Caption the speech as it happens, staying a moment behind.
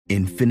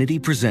Infinity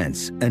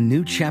presents a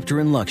new chapter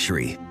in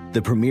luxury,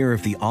 the premiere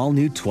of the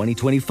all-new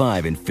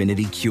 2025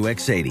 Infinity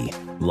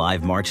QX80,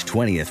 live March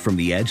 20th from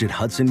the Edge at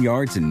Hudson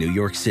Yards in New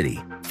York City,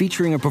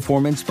 featuring a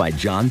performance by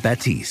John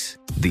Batiste.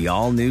 The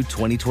all-new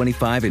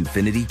 2025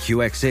 Infinity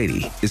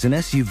QX80 is an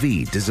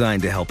SUV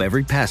designed to help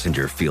every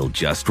passenger feel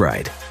just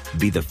right.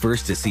 Be the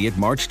first to see it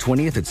March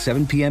 20th at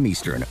 7 p.m.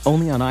 Eastern,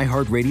 only on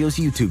iHeartRadio's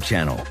YouTube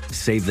channel.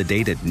 Save the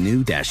date at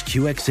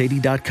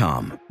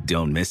new-QX80.com.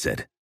 Don't miss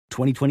it.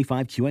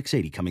 2025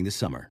 QX80 coming this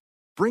summer.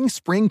 Bring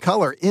spring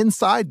color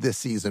inside this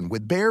season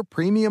with Behr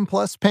Premium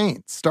Plus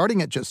paint, starting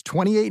at just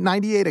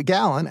 $28.98 a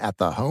gallon at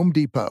the Home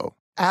Depot.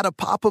 Add a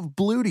pop of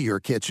blue to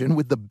your kitchen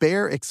with the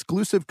Behr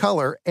exclusive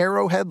color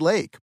Arrowhead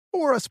Lake,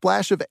 or a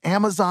splash of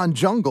Amazon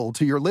Jungle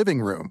to your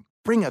living room.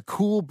 Bring a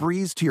cool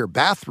breeze to your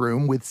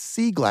bathroom with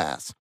Sea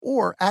Glass,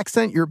 or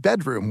accent your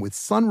bedroom with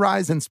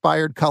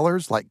sunrise-inspired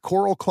colors like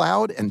Coral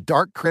Cloud and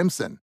Dark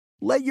Crimson.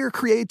 Let your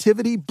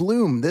creativity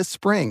bloom this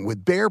spring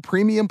with Behr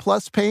Premium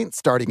Plus paint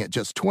starting at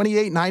just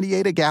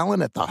 $28.98 a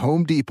gallon at the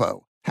Home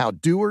Depot. How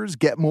doers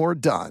get more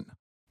done.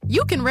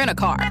 You can rent a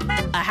car,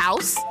 a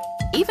house,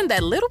 even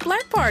that little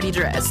black party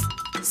dress.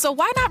 So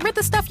why not rent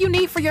the stuff you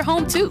need for your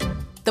home, too?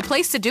 The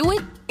place to do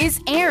it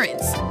is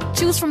Aaron's.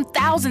 Choose from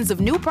thousands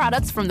of new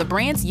products from the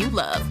brands you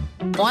love,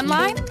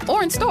 online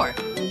or in store.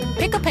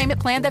 Pick a payment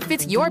plan that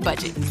fits your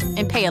budget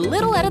and pay a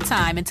little at a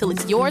time until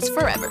it's yours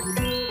forever.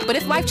 But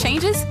if life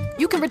changes,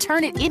 you can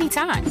return it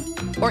anytime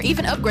or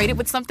even upgrade it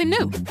with something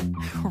new.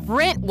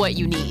 Rent what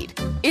you need.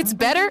 It's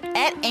better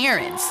at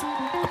Aaron's.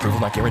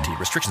 Approval not guaranteed.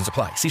 Restrictions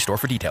apply. See store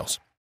for details.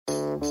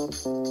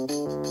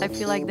 I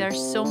feel like there are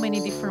so many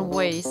different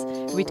ways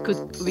we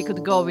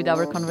could go with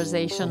our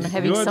conversation.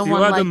 Having someone you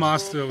are like the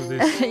master of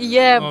this.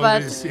 yeah, of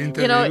but this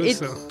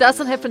it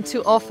doesn't happen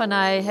too often.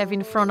 I have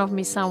in front of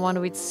me someone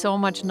with so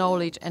much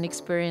knowledge and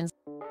experience.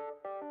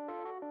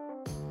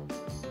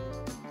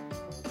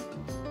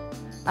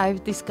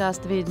 I've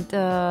discussed with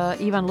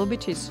Ivan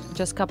Lubicic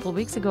just a couple of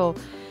weeks ago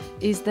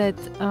is that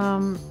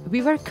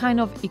we were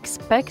kind of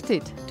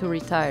expected to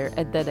retire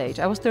at that age.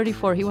 I was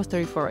 34, he was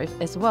 34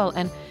 as well,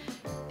 and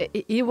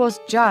it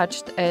was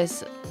judged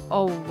as,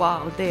 oh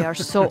wow, they are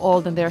so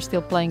old and they are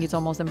still playing. It's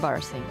almost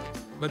embarrassing.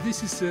 But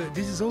this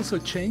is also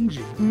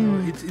changing.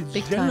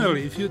 It's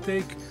generally, if you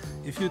take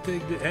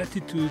the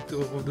attitude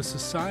of the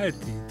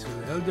society to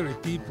elderly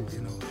people,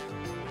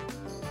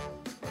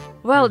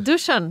 Well,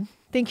 Dusan,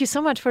 thank you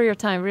so much for your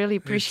time. Really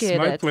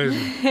appreciate it. It's my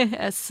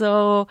pleasure.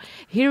 So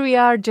here we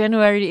are,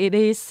 January. It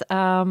is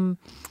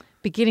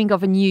beginning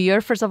of a new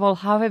year. First of all,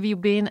 how have you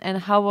been and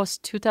how was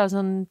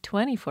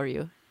 2020 for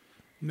you?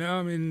 No,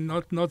 I mean,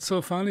 not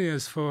so funny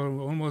as for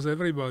almost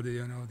everybody.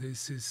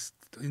 This is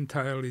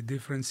entirely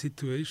different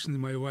situation.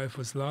 My wife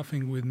was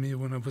laughing with me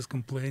when I was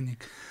complaining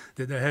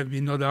that I have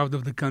been not out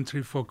of the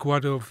country for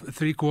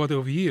 3/4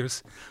 of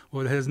years,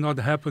 what has not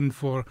happened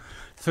for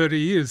 30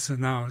 years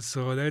now.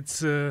 So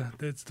that's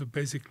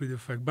basically the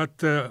fact.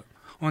 But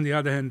on the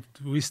other hand,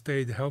 we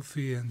stayed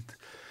healthy, and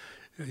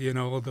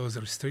all those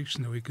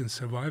restrictions, we can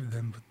survive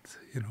them. But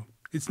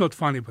it's not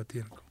funny, but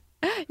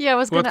Yeah, I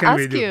was going to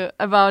ask you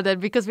about that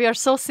because we are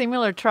so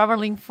similar,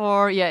 traveling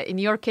for, in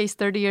your case,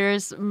 30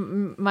 years,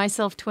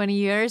 myself, 20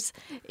 years.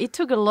 It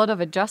took a lot of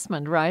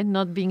adjustment, right?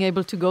 Not being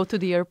able to go to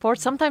the airport.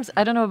 Sometimes,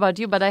 I don't know about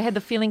you, but I had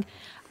the feeling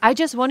I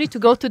just wanted to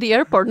go to the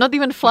airport, not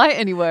even fly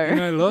anywhere.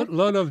 A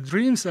lot of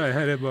dreams I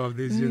had about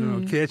this,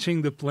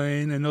 catching the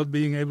plane and not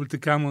being able to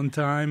come on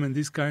time and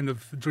these kind of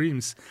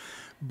dreams.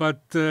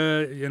 But,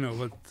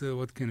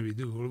 what can we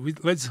do?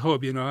 Let's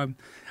hope,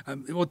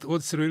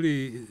 what's really,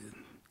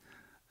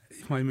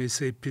 if I may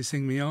say,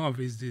 pissing me off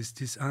is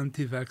this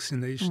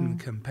anti-vaccination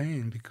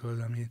campaign, because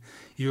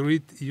you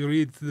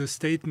read the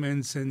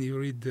statements and you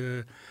read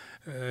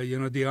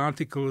the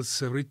articles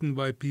written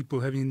by people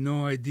having no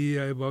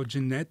idea about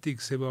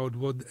genetics, about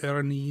what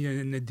RNA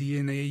and the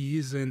DNA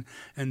is, and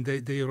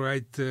they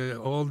write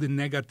all the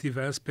negative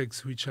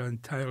aspects which are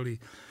entirely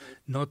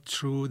not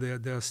true.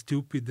 They are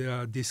stupid. They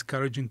are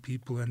discouraging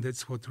people, and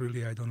that's what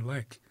really I don't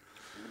like.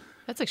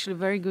 That's actually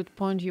a very good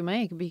point you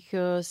make,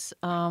 because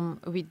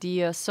with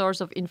the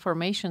source of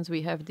information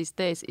we have these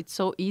days, it's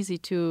so easy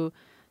to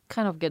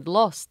kind of get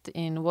lost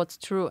in what's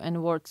true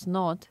and what's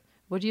not.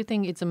 What do you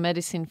think is a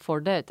medicine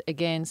for that,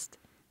 against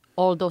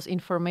all those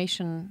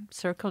information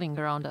circling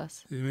around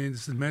us? You mean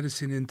it's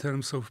medicine in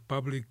terms of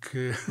public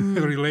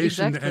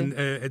relation and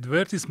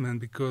advertisement,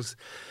 because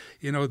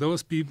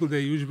those people,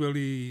 they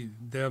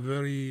are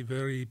very,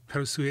 very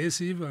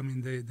persuasive.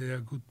 They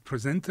are good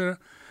presenter.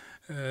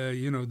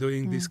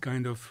 Doing this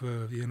kind of,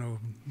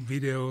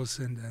 videos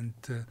and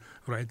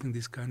writing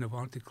this kind of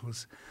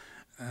articles.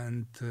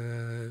 And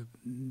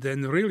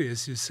then really,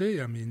 as you say,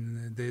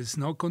 there's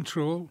no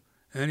control.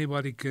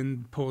 Anybody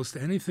can post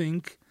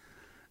anything.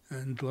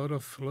 And a lot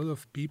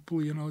of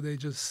people, they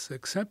just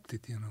accept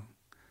it,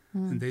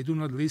 And they do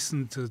not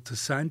listen to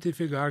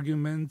scientific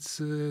arguments.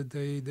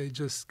 They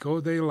just go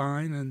their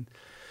line. And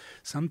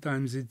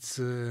sometimes it's,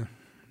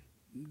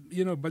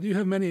 but you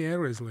have many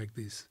areas like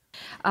this.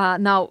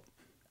 Now,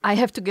 I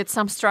have to get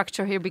some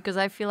structure here because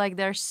I feel like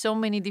there are so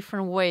many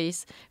different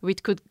ways we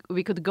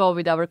could go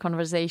with our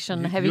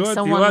conversation. You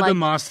are the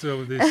master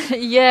of this.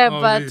 Yeah,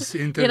 but this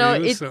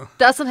interview, it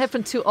doesn't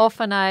happen too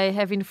often. I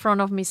have in front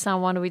of me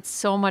someone with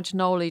so much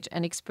knowledge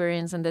and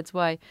experience, and that's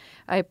why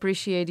I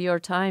appreciate your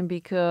time,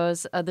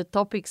 because the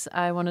topics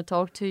I want to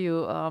talk to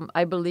you,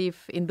 I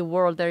believe in the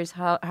world there is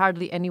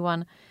hardly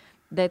anyone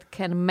that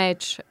can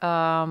match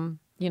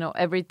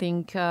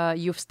everything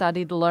you've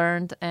studied,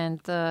 learned, and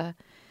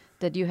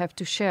that you have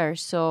to share.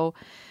 So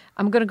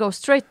I'm going to go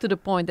straight to the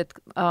point that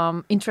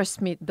interests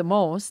me the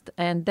most,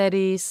 and that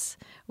is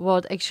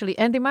what actually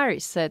Andy Murray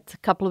said a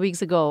couple of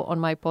weeks ago on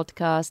my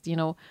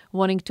podcast,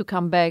 wanting to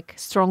come back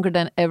stronger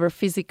than ever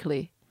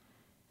physically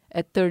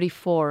at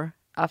 34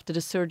 after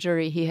the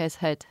surgery he has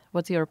had.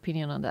 What's your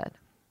opinion on that?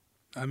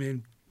 I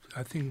mean,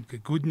 I think the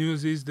good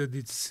news is that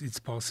it's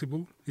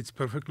possible. It's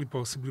perfectly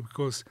possible,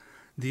 because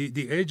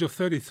the age of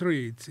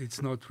 33,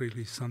 it's not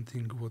really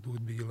something what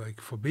would be like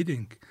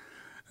forbidding.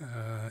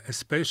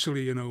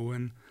 Especially,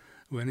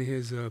 when he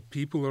has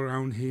people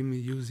around him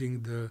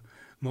using the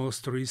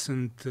most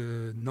recent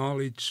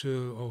knowledge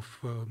of,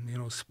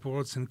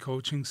 sports and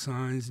coaching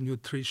science,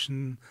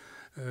 nutrition,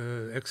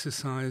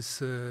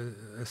 exercise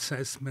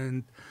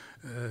assessment,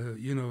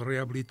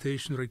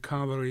 rehabilitation,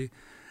 recovery.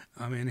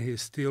 I mean, he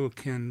still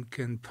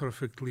can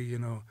perfectly,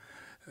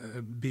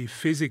 be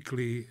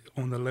physically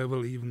on a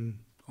level, even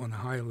on a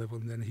higher level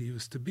than he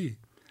used to be.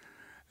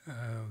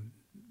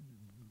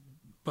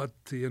 But,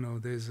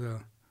 there's a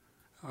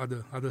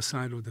other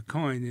side of the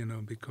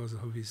coin, because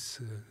of his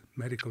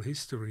medical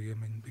history. I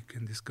mean, we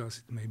can discuss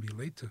it maybe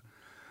later.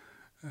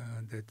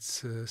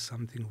 That's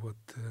something what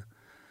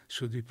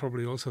should we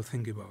probably also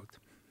think about.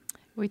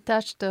 We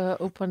touched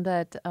upon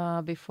that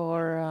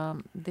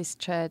before this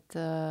chat,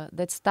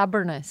 that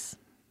stubbornness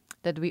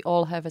that we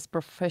all have as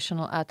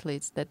professional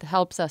athletes that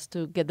helps us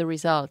to get the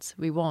results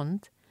we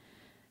want,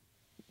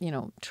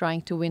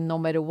 trying to win no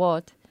matter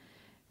what.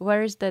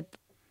 Where is that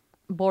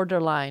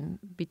borderline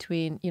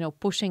between,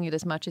 pushing it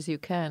as much as you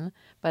can,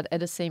 but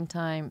at the same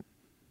time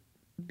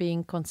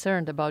being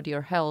concerned about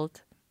your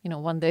health?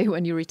 One day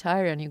when you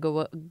retire and you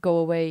go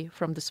away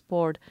from the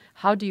sport,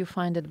 how do you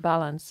find that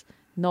balance,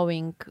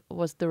 knowing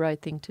what's the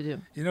right thing to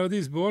do?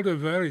 This border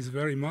varies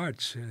very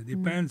much.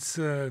 Depends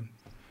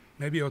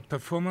maybe on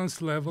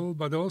performance level,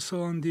 but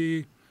also on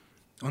the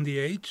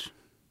age.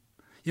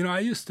 I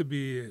used to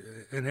be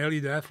an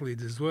elite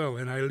athlete as well,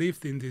 and I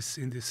lived in this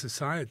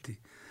society.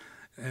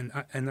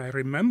 And I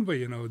remember,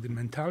 the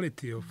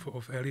mentality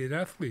of elite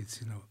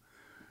athletes,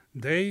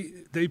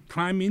 Their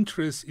prime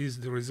interest is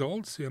the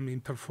results,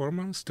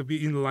 performance, to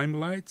be in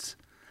limelights.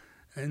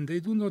 And they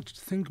do not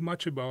think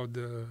much about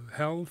the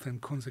health and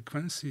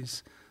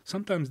consequences.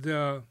 Sometimes they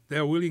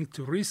are willing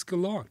to risk a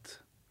lot.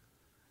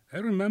 I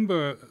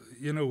remember,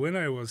 when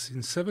I was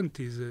in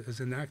 70s as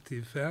an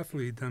active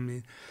athlete,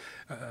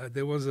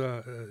 there was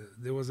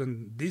a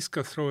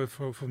discus thrower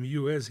from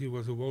U.S. He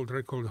was a world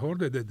record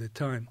holder at the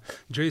time,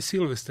 Jay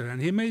Sylvester,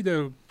 and he made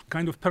a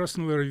kind of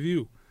personal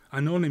review,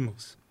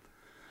 anonymous.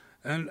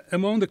 And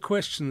among the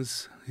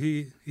questions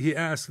he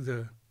asked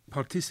the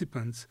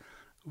participants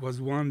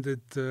was one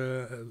that,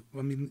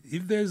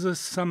 if there's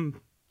some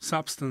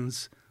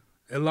substance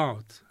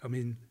allowed,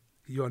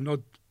 you are not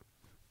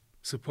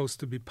supposed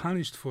to be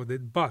punished for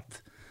that,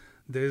 but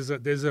there's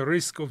a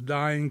risk of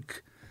dying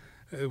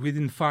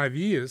within 5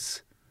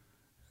 years,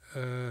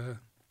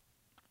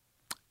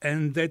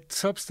 and that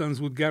substance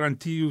would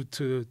guarantee you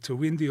to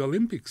win the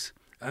Olympics.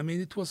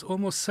 It was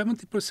almost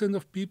 70%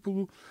 of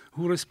people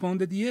who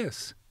responded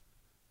yes.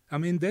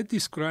 That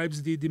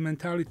describes the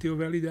mentality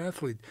of elite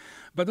athlete.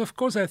 But of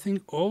course, I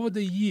think over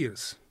the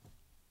years,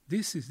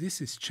 this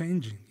is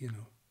changing.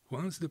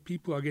 Once the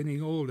people are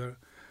getting older,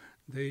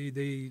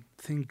 they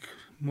think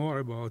more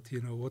about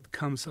what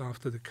comes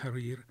after the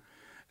career,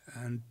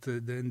 and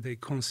then they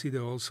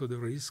consider also the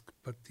risk.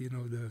 But the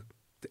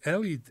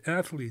elite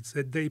athletes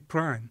at their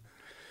prime,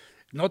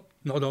 not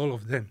all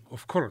of them,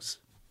 of course,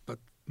 but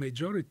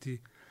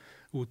majority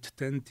would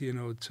tend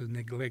to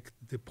neglect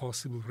the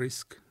possible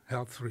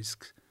health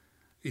risks,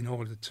 in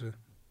order to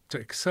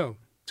excel,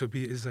 to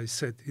be, as I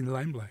said, in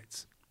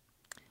limelights.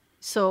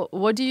 So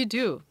what do you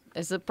do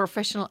as a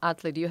professional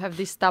athlete? You have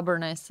this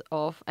stubbornness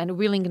and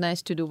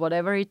willingness to do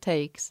whatever it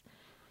takes.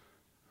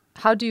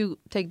 How do you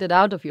take that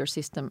out of your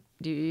system?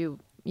 Do you,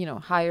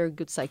 hire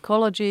good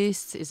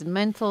psychologists? Is it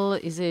mental?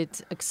 Is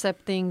it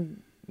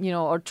accepting,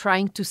 or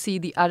trying to see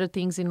the other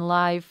things in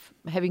life,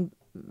 having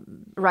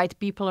right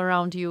people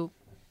around you?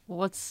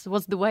 What's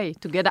the way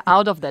to get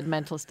out of that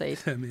mental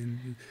state? It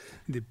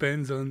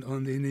depends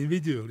on the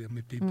individual.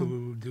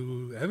 People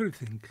do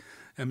everything.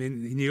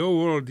 In your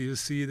world, you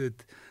see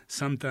that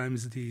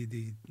sometimes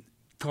the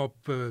top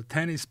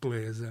tennis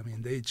players,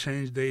 they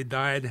change their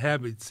diet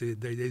habits.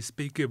 They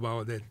speak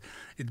about it.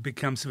 It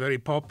becomes very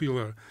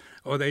popular.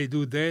 Or they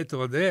do that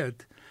or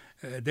that.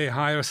 They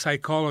hire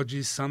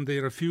psychologists. Some they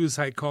refuse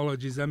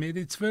psychologists.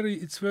 It's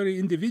very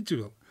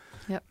individual.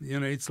 Yep.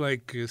 It's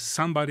like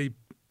somebody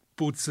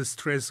puts a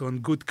stress on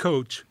good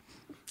coach,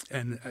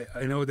 And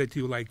I know that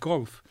you like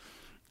golf.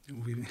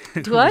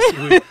 Do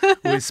I?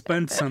 we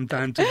spent some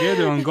time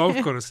together on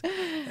golf course,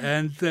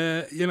 and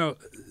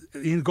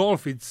in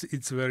golf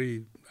it's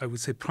very, I would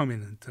say,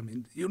 prominent. I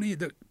mean, you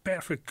need a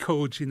perfect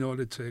coach in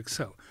order to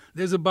excel.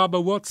 There's a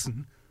Bubba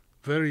Watson,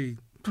 very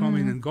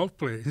prominent golf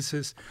player. He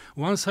says,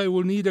 once I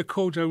will need a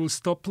coach, I will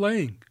stop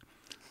playing.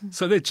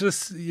 So that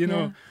just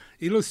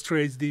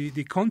illustrates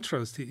the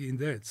contrast in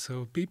that.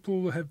 So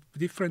people have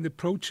different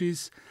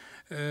approaches.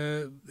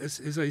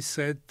 As I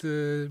said,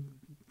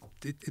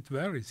 it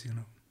varies,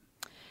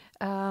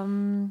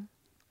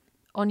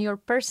 On your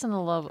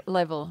personal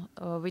level,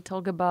 we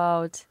talk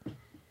about,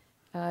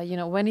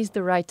 when is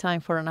the right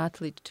time for an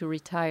athlete to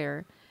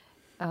retire.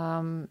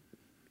 In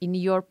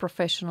your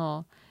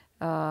professional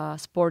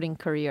sporting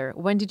career,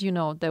 when did you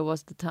know there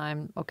was the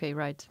time, okay,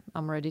 right,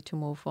 I'm ready to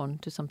move on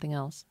to something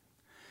else?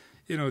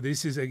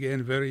 This is,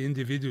 again, very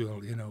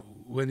individual.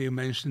 When you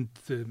mentioned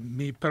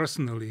me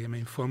personally, I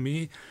mean, for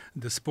me,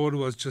 the sport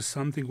was just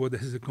something what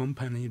has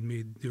accompanied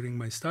me during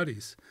my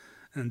studies.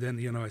 And then,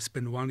 I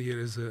spent 1 year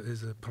as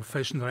a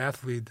professional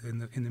athlete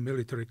in the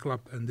military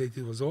club, and then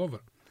it was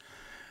over.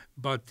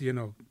 But,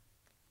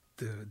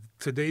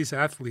 today's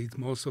athletes,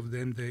 most of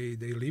them,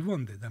 they live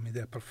on that. I mean,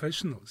 they're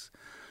professionals.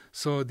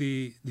 So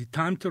the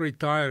time to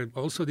retire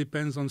also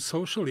depends on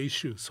social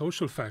issues,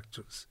 social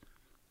factors.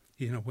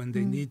 When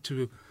they need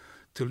to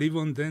live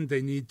on them,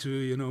 they need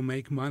to,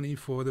 make money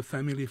for the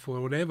family, for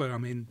whatever. I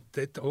mean,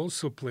 that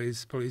also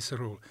plays a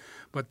role.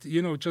 But,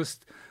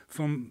 just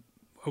from,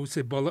 I would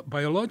say,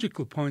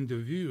 biological point of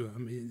view, I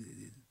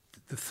mean,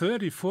 the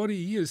 30, 40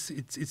 years,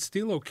 it's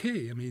still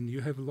okay. I mean, you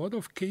have a lot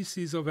of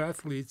cases of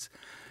athletes,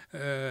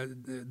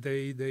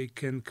 they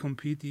can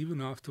compete even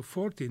after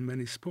 40 in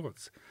many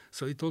sports.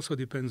 So it also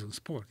depends on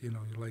sport.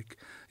 Like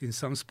in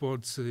some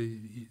sports,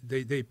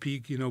 they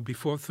peak,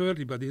 before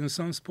 30, but in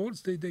some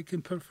sports, they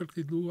can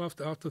perfectly do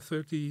after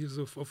 30 years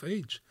of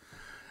age,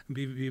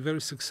 be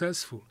very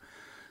successful.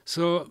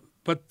 So,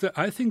 but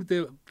I think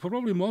the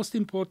probably most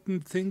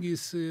important thing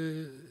is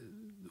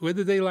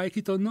whether they like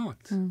it or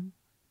not.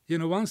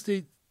 Once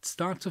they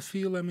start to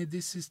feel, I mean,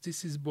 this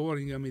is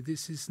boring. I mean,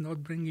 this is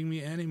not bringing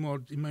me any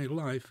more in my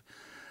life.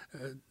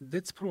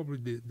 That's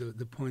probably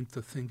the point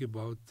to think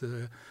about.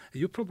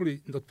 You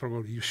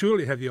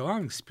surely have your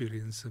own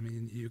experience. I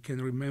mean, you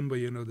can remember,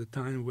 the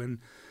time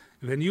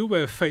when you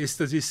were faced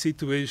with this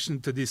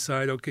situation to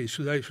decide, okay,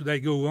 should I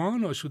go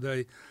on or should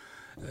I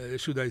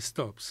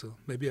stop? So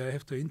maybe I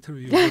have to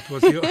interview what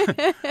was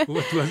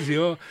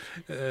your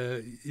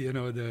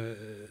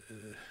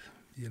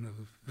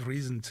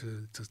reason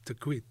to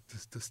quit,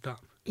 to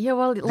stop. Yeah,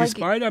 well,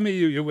 despite, I mean,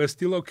 you were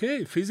still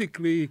okay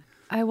physically.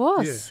 I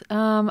was.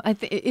 Yeah.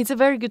 It's a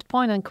very good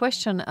point and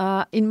question.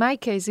 In my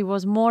case, it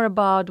was more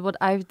about what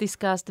I've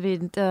discussed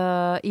with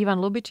Ivan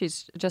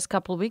Lubicic just a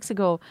couple of weeks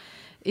ago,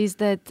 is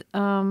that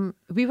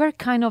we were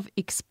kind of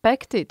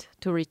expected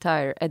to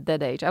retire at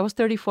that age. I was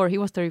 34, he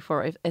was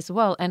 34 as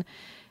well. And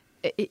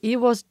it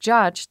was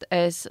judged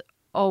as,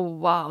 oh,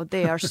 wow,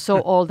 they are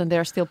so old and they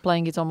are still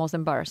playing. It's almost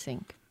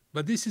embarrassing.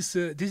 But this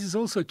is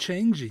also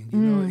changing.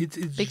 It's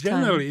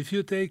generally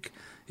time.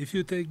 If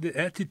you take the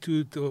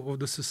attitude of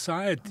the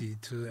society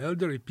to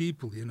elderly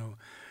people,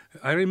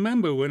 I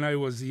remember when I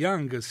was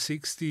young, a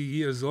 60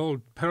 years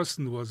old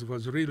person was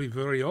really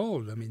very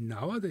old. I mean,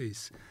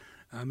 nowadays,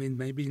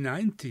 maybe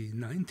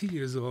 90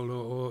 years old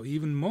or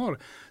even more.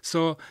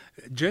 So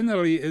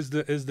generally, as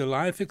the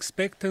life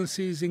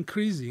expectancy is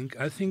increasing,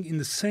 I think in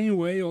the same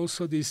way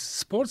also this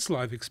sports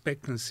life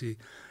expectancy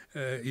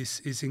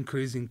is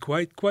increasing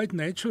quite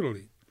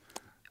naturally.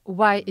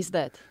 Why is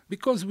that?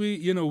 Because we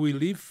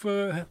live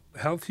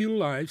healthier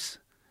lives.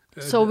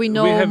 So we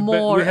know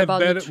more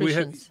about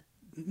nutrition.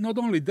 Not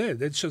only that,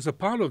 that's just a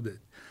part of that.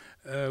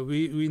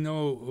 We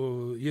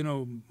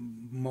know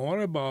more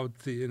about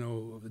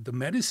the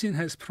medicine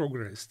has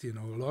progressed. A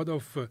lot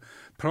of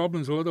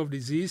problems, a lot of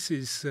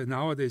diseases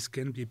nowadays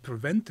can be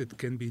prevented,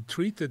 can be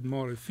treated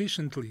more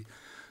efficiently.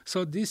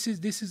 So this is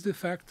the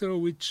factor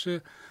which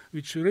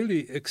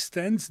really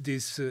extends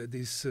this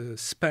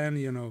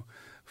span,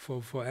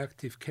 for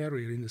active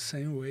career in the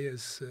same way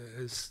as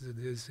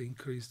there's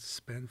increased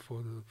span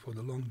for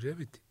the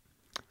longevity.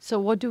 So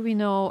what do we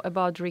know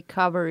about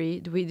recovery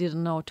that we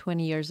didn't know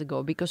 20 years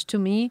ago? Because to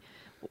me,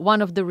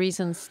 one of the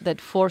reasons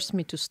that forced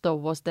me to stop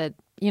was that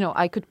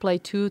I could play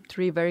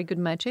 2-3 very good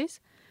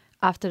matches.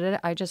 After that,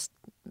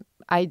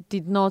 I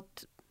did not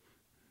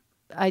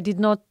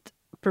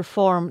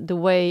perform the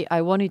way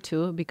I wanted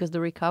to because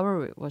the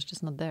recovery was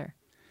just not there.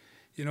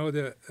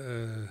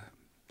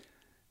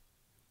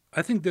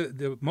 I think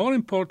the more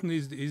important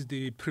is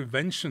the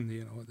prevention.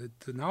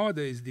 That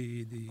nowadays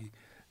the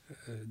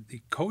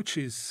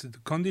coaches, the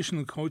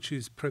conditional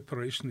coaches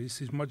preparation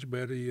is much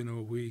better.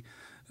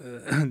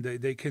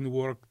 They can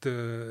work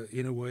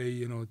in a way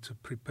to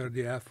prepare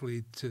the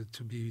athlete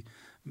to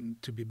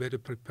be better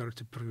prepared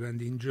to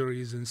prevent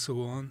injuries and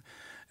so on.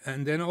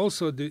 And then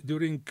also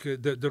during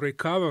the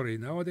recovery,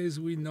 nowadays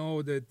we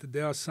know that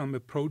there are some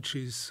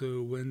approaches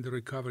when the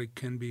recovery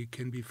can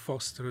be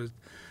fostered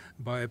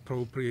by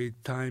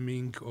appropriate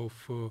timing of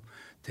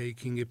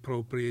taking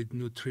appropriate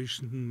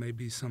nutrition,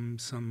 maybe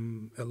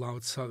some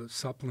allowed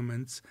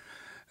supplements.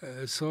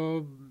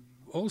 So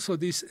also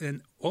this,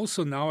 and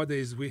also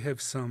nowadays we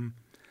have some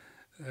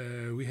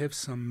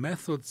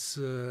methods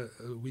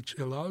which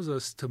allows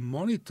us to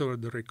monitor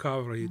the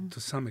recovery to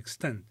some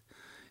extent.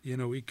 You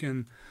know, we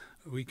can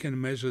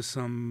measure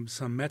some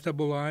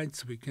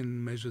metabolites, we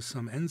can measure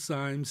some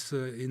enzymes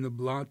in the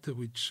blood,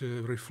 which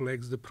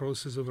reflects the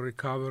process of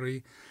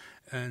recovery,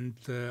 and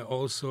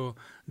also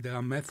there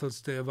are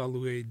methods to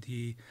evaluate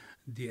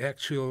the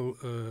actual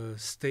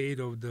state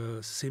of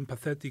the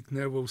sympathetic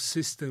nervous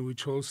system,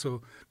 which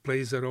also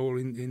plays a role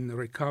in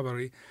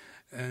recovery.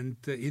 And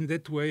in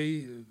that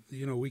way,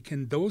 you know, we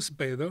can dose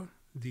better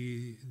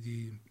the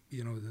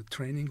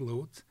training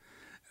load,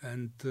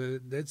 and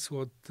that's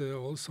what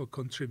also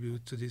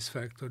contributes to this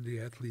factor. The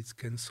athletes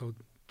can, so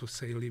to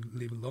say,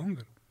 live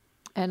longer.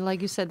 And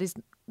like you said, this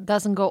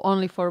doesn't go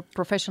only for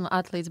professional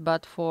athletes,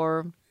 but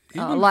for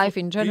life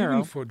in general.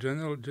 Even for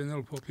general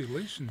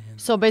population. You know.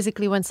 So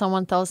basically, when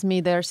someone tells me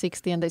they're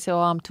 60 and they say,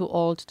 "Oh, I'm too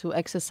old to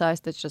exercise,"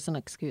 that's just an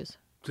excuse.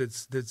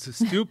 That's a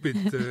stupid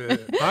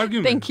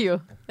argument. Thank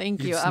you.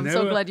 I'm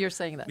so glad you're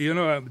saying that. You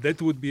know,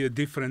 that would be a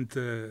different,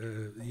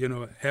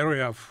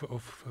 area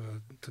of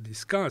to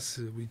discuss,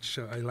 which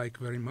I like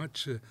very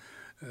much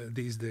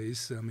these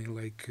days. I mean,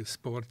 like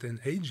sport and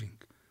aging.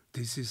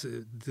 This is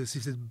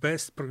the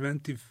best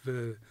preventive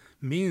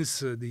means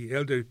the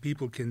elderly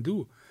people can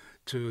do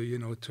to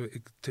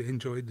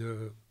enjoy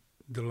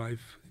the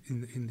life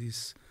in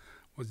this,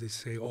 what they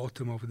say,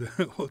 autumn of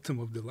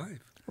the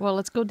life. Well,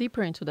 let's go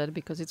deeper into that,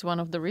 because it's one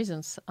of the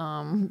reasons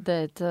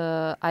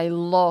that I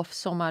love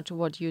so much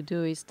what you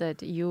do, is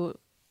that you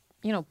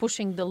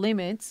pushing the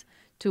limits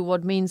to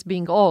what means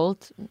being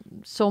old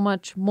so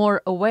much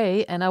more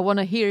away. And I want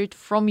to hear it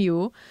from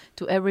you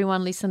to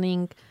everyone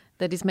listening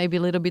that is maybe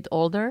a little bit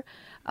older.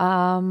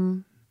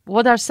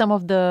 What are some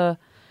of the,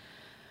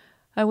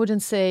 I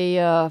wouldn't say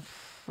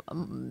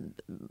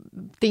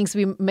things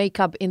we make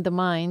up in the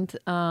mind,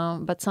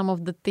 but some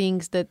of the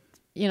things that,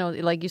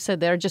 like you said,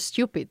 they're just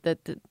stupid, that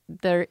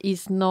there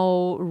is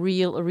no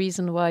real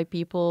reason why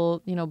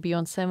people,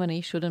 beyond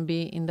 70 shouldn't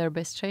be in their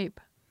best shape?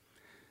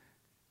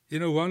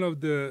 One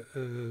of the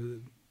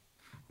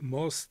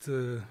most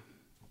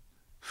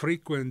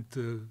frequent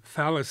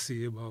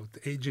fallacy about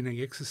aging and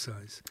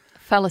exercise.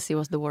 Fallacy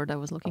was the word I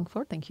was looking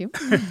for. Thank you.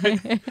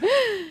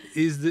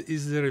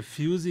 is the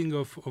refusing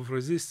of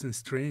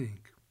resistance training.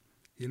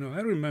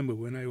 I remember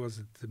when I was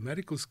at the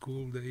medical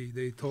school,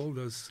 they told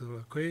us,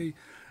 okay,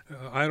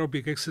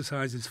 aerobic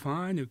exercise is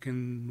fine. You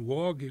can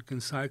walk, you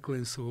can cycle,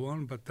 and so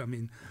on. But I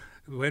mean,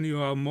 when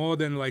you are more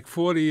than like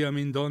 40, I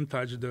mean, don't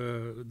touch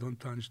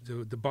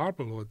the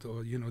barbell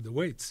or the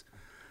weights.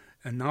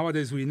 And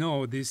nowadays we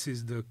know this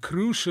is the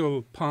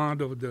crucial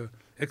part of the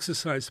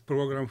exercise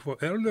program for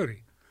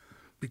elderly,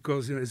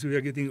 because as we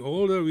are getting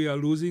older, we are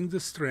losing the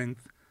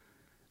strength,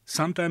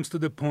 sometimes to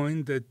the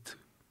point that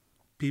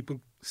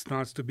people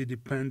starts to be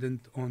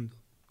dependent on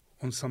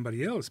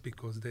somebody else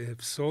because they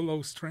have so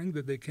low strength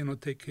that they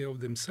cannot take care of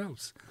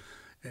themselves.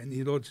 And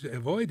in order to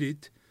avoid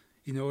it,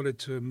 in order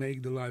to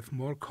make the life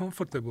more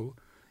comfortable,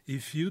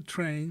 if you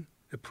train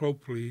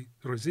appropriately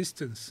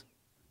resistance,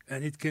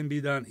 and it can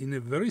be done in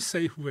a very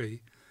safe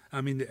way,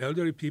 I mean, the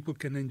elderly people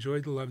can enjoy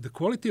the life. The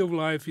quality of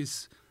life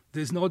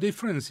there's no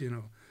difference,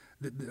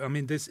 I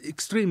mean, there's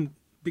extreme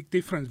big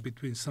difference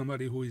between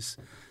somebody who is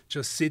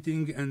just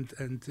sitting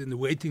and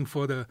waiting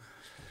for the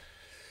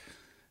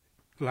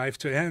life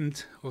to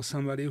end, or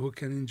somebody who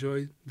can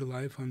enjoy the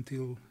life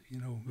until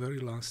very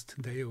last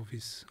day of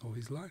his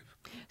life.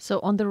 So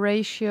on the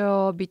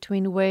ratio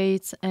between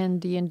weights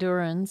and the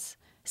endurance,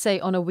 say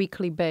on a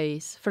weekly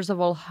base, first of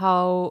all,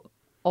 how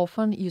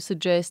often you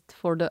suggest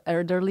for the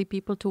elderly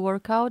people to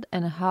work out,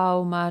 and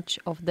how much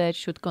of that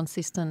should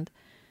consistent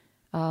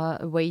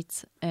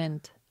weights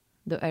and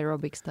the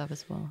aerobic stuff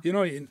as well?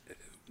 In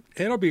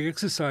aerobic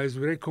exercise,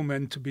 we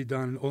recommend to be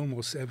done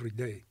almost every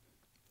day.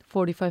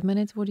 45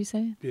 minutes, would you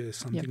say? Yeah,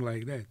 something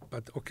like that.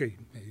 But okay,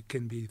 it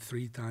can be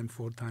 3 times,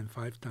 4 times,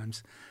 5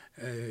 times.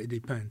 It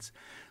depends.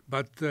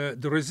 But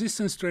the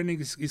resistance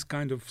training is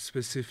kind of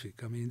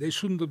specific. I mean, they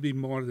shouldn't be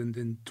more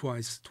than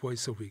twice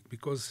a week,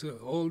 because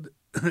all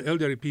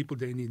elderly people,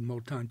 they need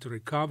more time to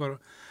recover,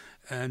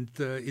 and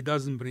it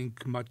doesn't bring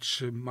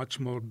much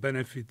more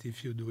benefit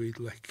if you do it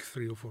like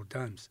 3 or 4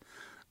 times,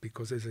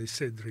 because as I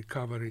said,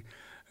 recovery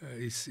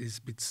is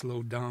a bit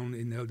slowed down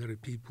in elderly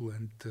people,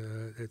 and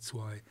that's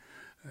why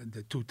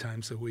the 2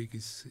 times a week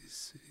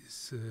is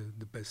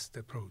the best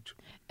approach.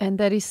 And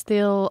that is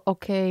still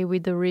okay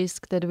with the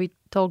risk that we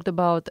talked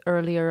about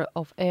earlier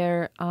of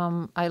air.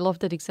 I love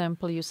that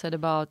example you said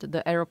about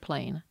the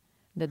airplane,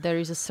 that there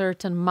is a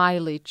certain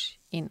mileage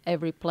in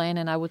every plane,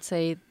 and I would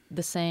say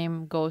the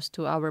same goes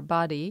to our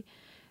body.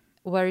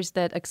 Where is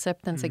that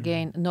acceptance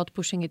again, not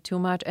pushing it too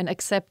much and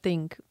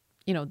accepting,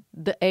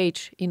 the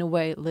age in a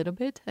way a little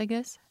bit, I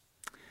guess?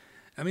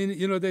 I mean,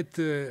 that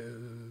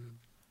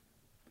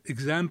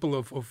example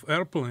of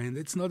airplane,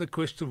 it's not a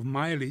question of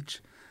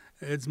mileage.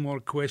 It's more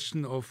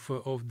question of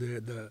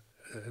the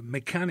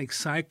mechanic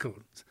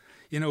cycles.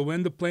 You know,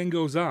 when the plane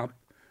goes up,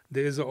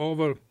 there's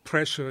over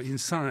pressure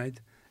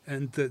inside,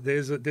 and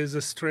there's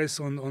a stress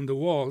on the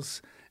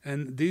walls,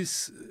 and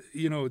this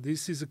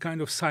is a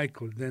kind of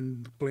cycle.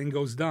 Then the plane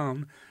goes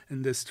down,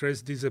 and the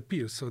stress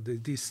disappears. So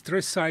these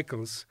stress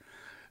cycles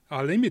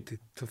are limited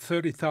to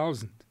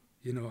 30,000.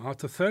 You know,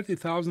 after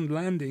 30,000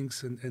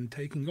 landings and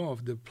taking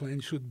off, the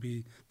plane should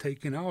be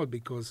taken out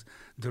because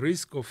the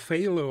risk of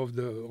failure of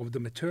the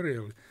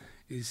material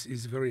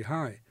is very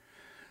high.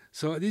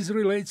 So this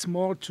relates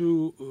more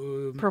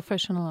to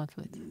professional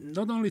athletes.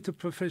 Not only to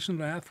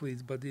professional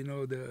athletes, but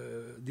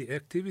the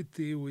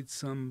activity with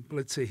some,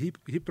 let's say, hip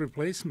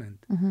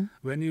replacement. Mm-hmm.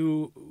 When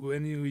you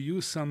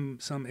use some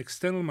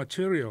external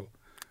material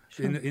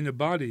in a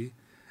body,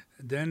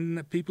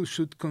 then people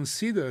should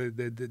consider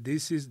that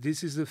this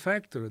is a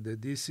factor,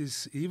 that this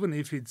is, even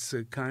if it's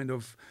a kind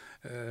of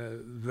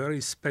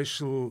very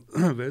special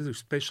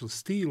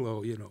steel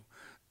or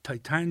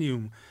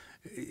titanium,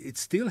 it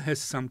still has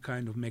some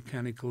kind of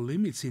mechanical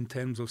limits in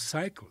terms of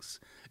cycles,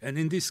 and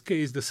in this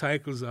case the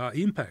cycles are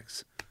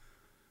impacts.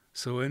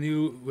 So when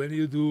you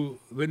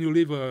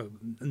live a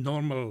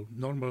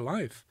normal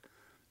life,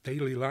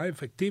 daily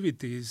life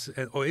activities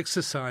or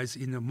exercise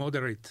in a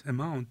moderate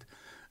amount,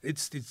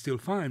 it's still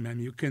fine. I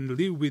mean, you can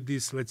live with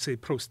this, let's say,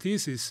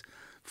 prosthesis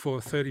for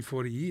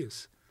 30-40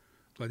 years.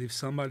 But if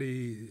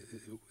somebody,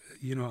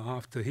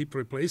 after hip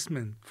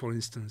replacement, for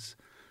instance,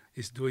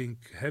 is doing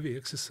heavy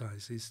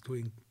exercise, is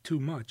doing too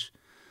much,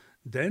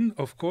 then,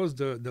 of course,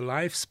 the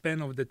lifespan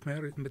of that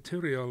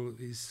material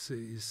is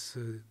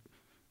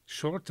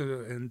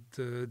shorter, and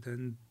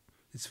then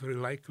it's very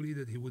likely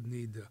that he would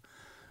need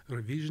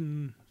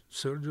revision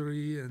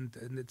surgery, and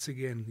it's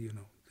again,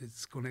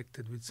 it's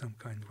connected with some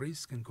kind of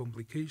risk and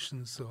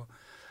complications.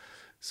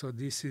 So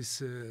this is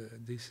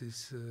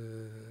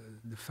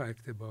the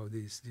fact about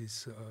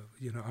this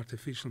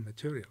artificial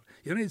material.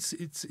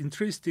 It's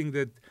interesting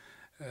that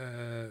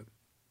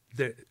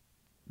the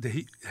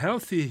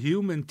healthy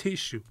human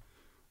tissue,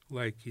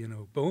 like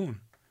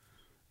bone,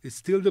 is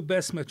still the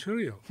best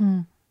material.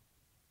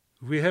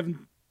 We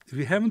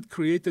haven't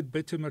created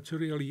better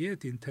material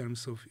yet in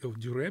terms of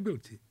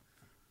durability.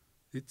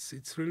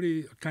 It's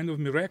really a kind of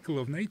miracle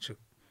of nature.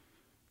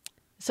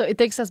 So it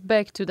takes us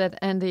back to that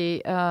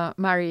Andy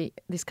Murray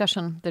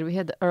discussion that we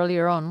had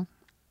earlier on.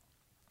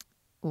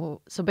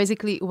 So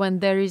basically, when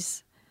there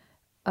is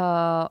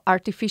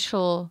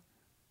artificial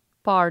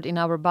part in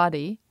our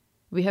body,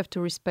 we have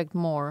to respect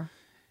more.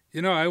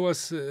 I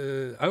was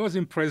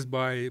impressed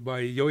by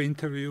your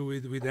interview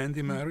with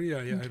Andy Murray.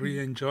 I really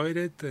enjoyed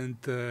it, and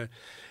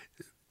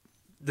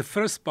the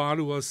first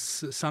part was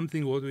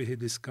something what we had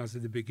discussed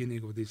at the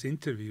beginning of this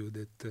interview,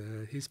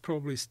 that he's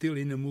probably still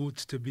in the mood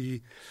to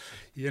be,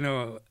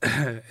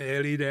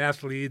 elite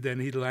athlete, and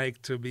he'd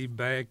like to be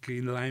back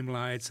in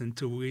limelights and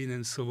to win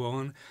and so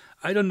on.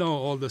 I don't know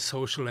all the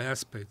social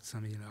aspects.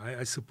 I mean,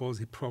 I suppose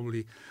he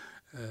probably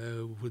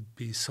would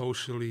be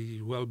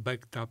socially well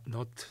backed up,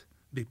 not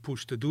be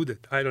pushed to do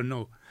that. I don't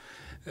know.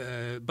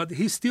 But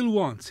he still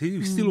wants.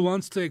 He still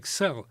wants to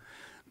excel.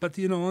 But,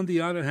 on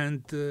the other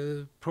hand,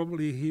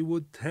 probably he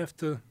would have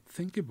to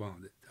think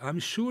about it. I'm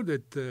sure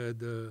that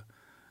the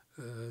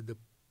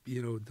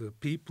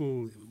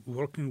people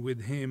working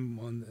with him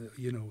on,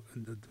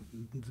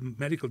 the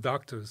medical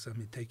doctors, I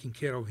mean, taking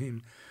care of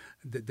him,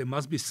 there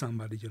must be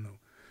somebody,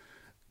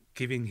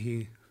 giving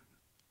him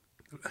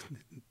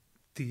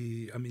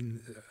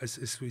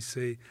as we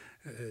say,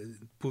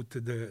 put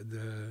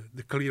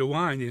the clear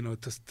wine,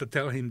 to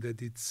tell him that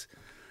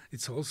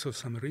it's also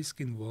some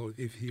risk involved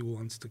if he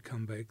wants to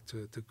come back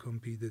to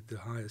compete at the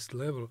highest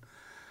level.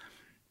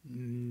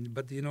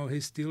 But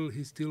he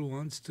still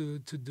wants to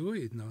do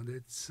it. No,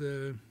 that's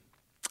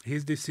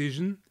his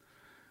decision.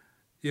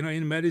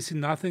 In medicine,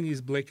 nothing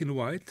is black and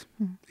white.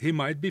 He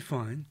might be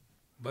fine,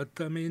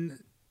 but I mean,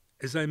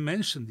 as I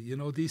mentioned,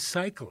 these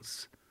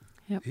cycles.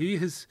 Yep.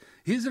 He's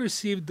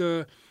received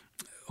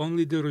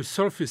only the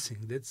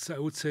resurfacing. That's I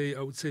would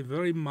say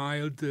very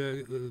mild.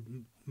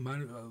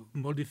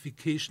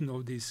 Modification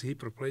of this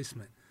hip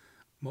replacement.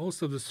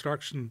 Most of the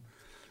destruction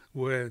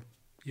were,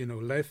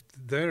 left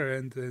there,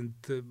 and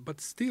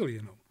but still,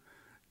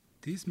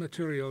 these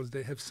materials,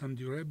 they have some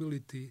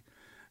durability,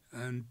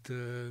 and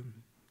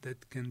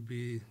that can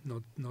be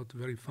not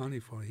very funny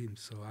for him.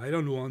 So I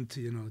don't want,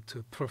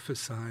 to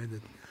prophesy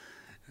that,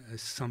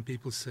 as some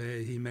people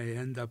say, he may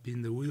end up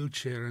in the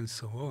wheelchair and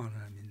so on.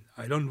 I mean,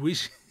 I don't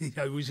wish.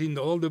 I wish him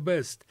all the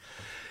best.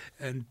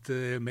 And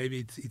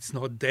maybe it's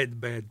not that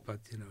bad, but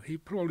he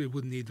probably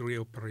would need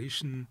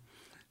reoperation,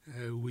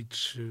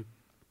 which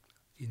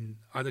in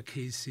other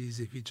cases,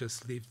 if he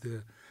just lived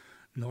the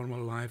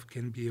normal life,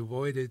 can be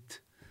avoided.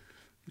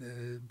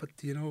 But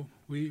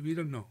we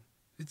don't know.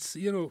 It's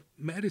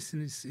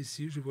medicine is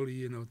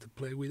usually to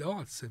play with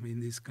odds. I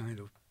mean,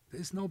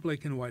 there's no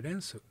black and white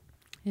answer.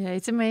 Yeah,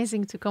 it's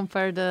amazing to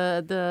compare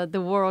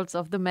the worlds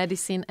of the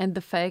medicine and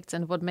the facts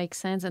and what makes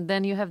sense, and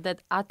then you have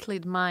that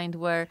athlete mind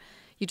where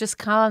You just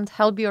can't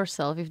help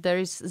yourself. If there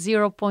is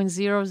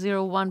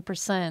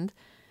 0.001%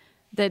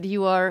 that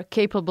you are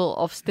capable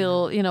of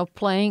still,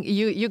 playing,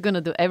 you're going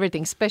to do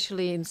everything,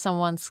 especially in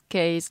someone's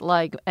case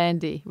like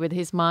Andy with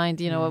his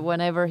mind,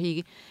 whenever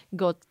he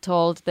got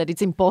told that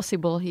it's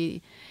impossible,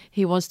 he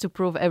wants to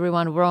prove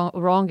everyone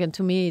wrong. And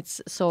to me,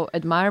 it's so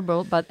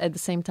admirable, but at the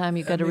same time,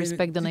 you got to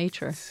respect the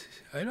nature.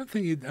 I don't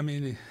think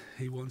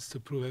he wants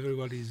to prove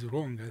everybody is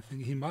wrong. I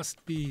think he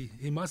must be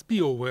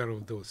aware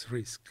of those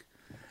risks.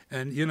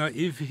 And,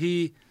 if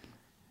he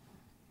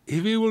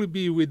will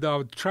be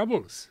without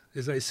troubles,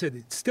 as I said,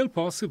 it's still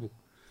possible.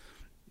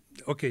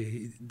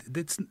 Okay,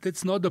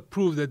 that's not a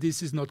proof that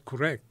this is not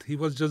correct. He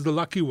was just the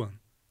lucky one.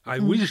 I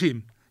wish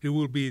he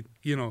will be,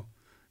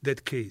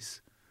 that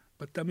case.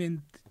 But,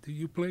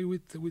 you play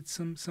with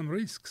some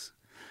risks.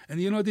 And,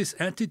 this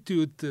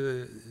attitude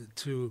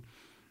to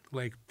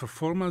like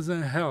performance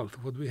and health,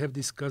 what we have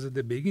discussed at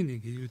the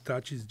beginning, you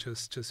touched it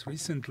just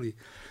recently.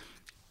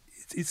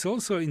 It's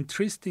also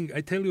interesting.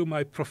 I tell you,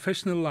 my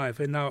professional life,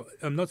 and now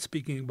I'm not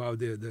speaking about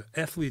the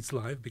athlete's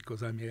life,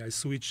 because I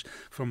switched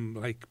from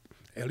like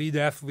elite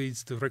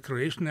athletes to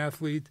recreation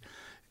athlete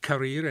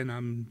career, and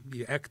I'm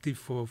active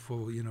for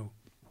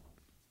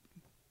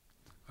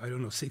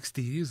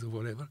 60 years or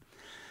whatever.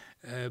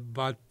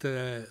 But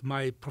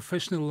my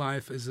professional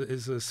life is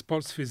a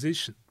sports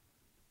physician.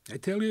 I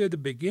tell you, at the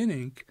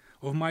beginning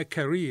of my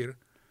career,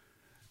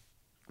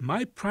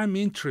 my prime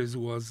interest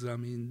was,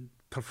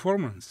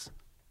 performance.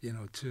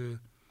 To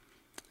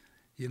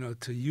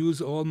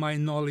use all my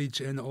knowledge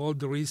and all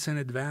the recent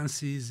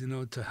advances,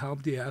 to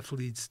help the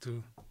athletes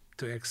to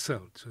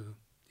excel, to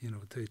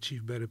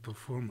achieve better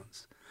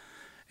performance.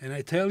 And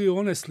I tell you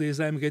honestly,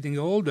 as I'm getting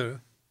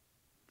older,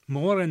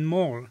 more and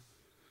more,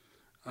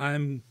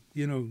 I'm,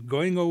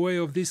 going away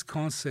of this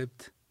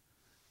concept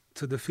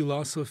to the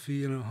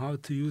philosophy, how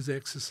to use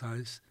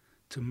exercise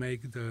to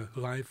make the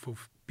life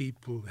of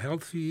people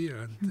healthier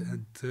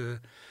and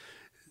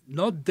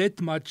not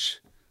that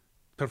much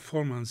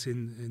performance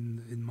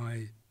in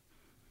my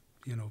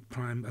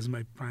prime as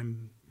my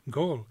prime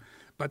goal.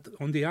 But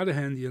on the other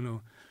hand,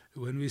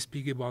 when we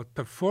speak about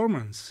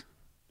performance,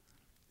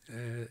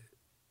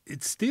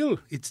 it's still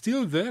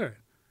there,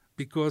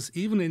 because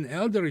even in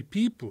elderly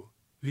people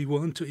we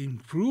want to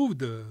improve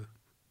the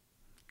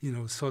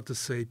so to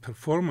say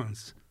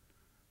performance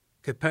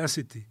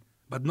capacity,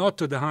 but not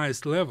to the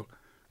highest level.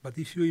 But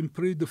if you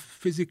improve the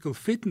physical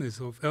fitness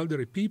of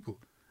elderly people,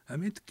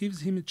 it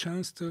gives him a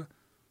chance to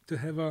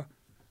have a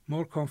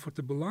more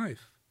comfortable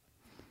life.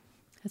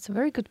 That's a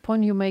very good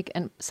point you make,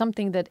 and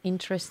something that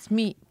interests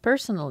me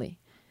personally,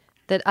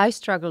 that I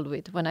struggled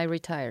with when I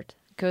retired.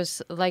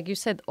 Because, like you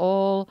said,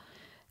 all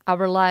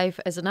our life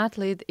as an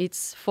athlete,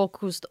 it's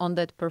focused on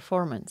that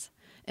performance.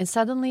 And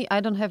suddenly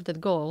I don't have that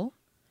goal.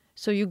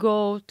 So you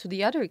go to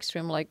the other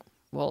extreme, like,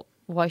 well,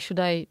 why should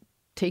I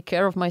take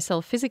care of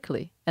myself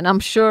physically? And I'm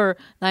sure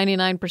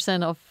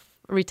 99% of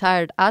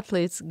retired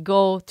athletes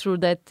go through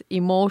that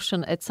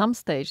emotion at some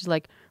stage. It's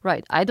like,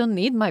 right, I don't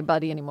need my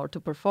body anymore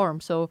to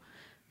perform, so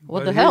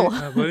what the hell?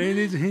 But he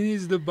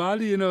needs the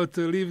body, to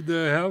live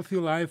the healthy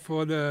life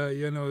for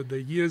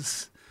the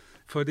years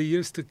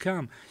to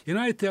come.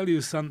 I tell you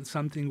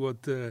something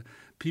what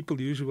people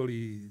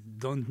usually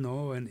don't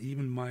know, and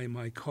even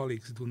my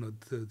colleagues do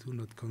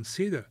not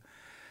consider.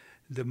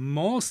 The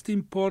most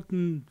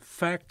important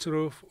factor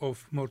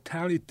of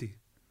mortality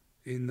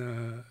in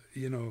the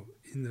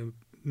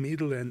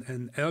middle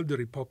and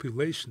elderly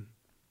population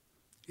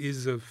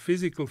is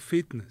physical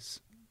fitness.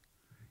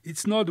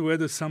 It's not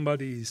whether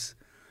somebody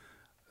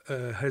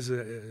has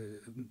a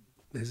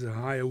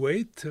higher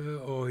weight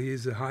or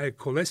he's a higher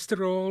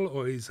cholesterol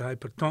or he's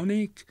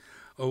hypertonic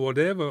or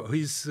whatever.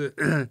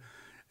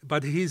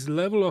 But his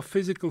level of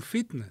physical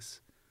fitness,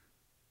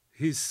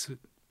 his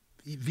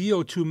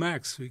VO2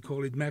 max, we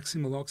call it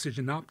maximal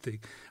oxygen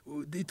uptake,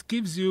 it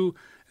gives you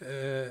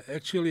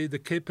actually the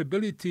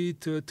capability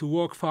to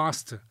walk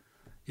faster.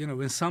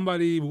 When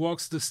somebody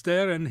walks the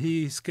stair and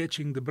he's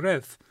catching the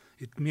breath,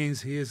 it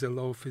means he has a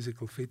low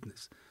physical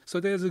fitness. So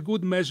there's a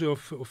good measure of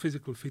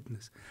physical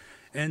fitness.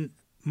 And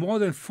more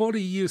than 40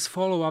 years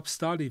follow-up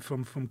study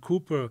from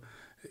Cooper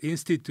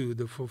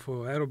Institute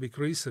for Aerobic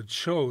Research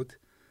showed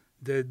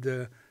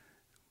that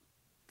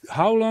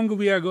how long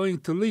we are going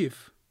to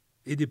live,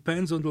 it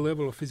depends on the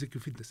level of physical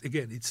fitness.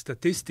 Again, it's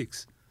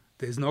statistics.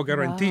 There's no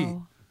guarantee.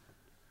 Wow.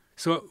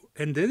 So,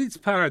 and then it's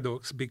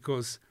paradox,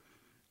 because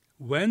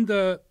when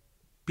the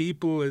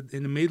people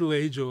in the middle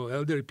age or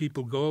elderly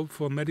people go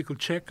for medical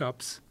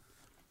checkups,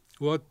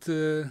 what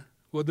the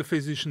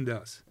physician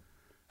does.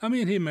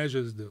 He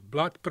measures the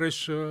blood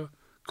pressure,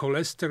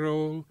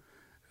 cholesterol.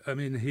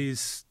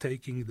 He's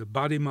taking the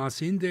body mass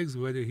index,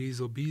 whether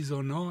he's obese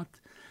or not,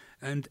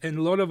 and a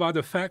lot of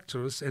other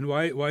factors. And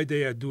why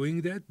they are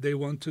doing that? They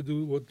want to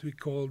do what we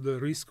call the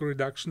risk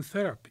reduction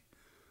therapy.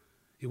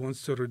 He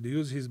wants to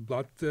reduce his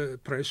blood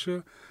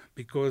pressure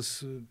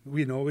because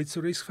we know it's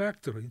a risk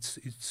factor.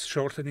 It's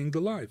shortening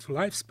the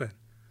lifespan.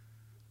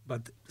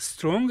 But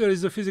stronger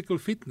is the physical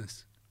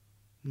fitness.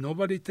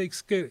 Nobody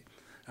takes care.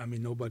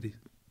 Nobody.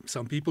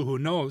 Some people who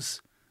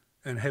knows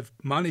and have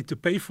money to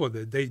pay for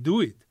that, they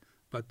do it.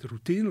 But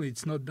routinely,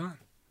 it's not done.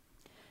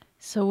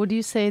 So would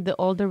you say the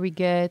older we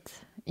get,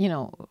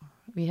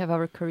 we have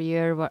our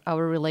career,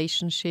 our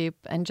relationship,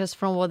 and just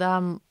from what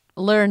I'm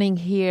learning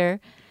here,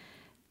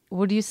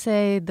 would you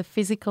say the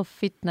physical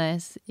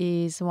fitness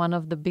is one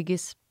of the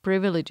biggest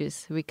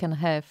privileges we can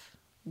have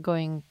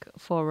going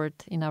forward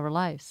in our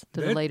lives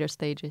to the later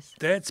stages?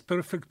 That's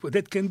perfect.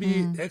 That can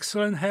be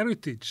excellent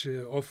heritage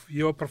of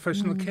your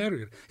professional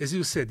career. As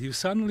you said, you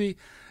suddenly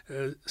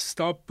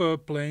stop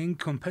playing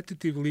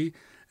competitively,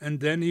 and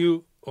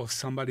then or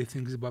somebody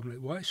thinks about,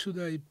 why should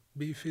I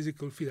be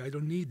physical fit? I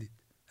don't need it.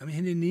 I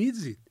mean, he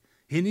needs it.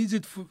 He needs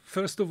it,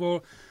 first of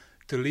all,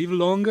 to live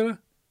longer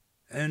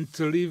and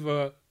to live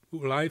a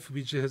life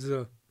which has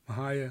a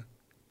higher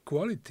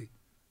quality.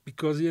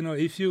 Because,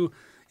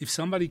 if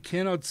somebody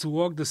cannot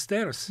walk the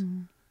stairs,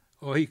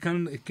 or he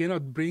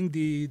cannot bring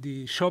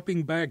the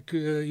shopping bag,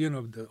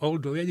 the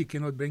old lady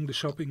cannot bring the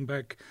shopping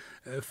bag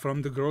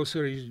from the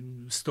grocery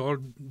store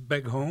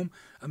back home,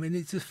 I mean,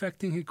 it's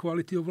affecting his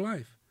quality of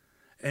life.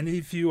 And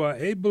if you are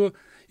able,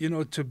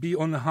 to be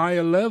on a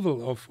higher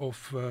level of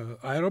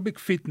aerobic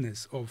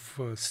fitness, of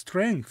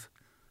strength,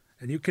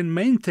 and you can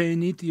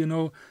maintain it,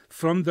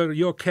 from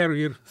your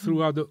career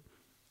throughout the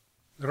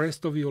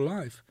rest of your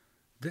life,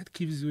 that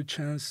gives you a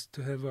chance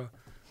to have a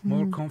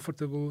more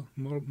comfortable,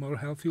 more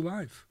healthy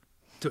life,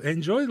 to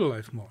enjoy the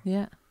life more.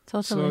 Yeah,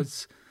 totally.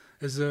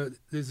 So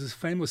there's this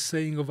famous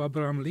saying of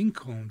Abraham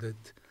Lincoln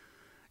that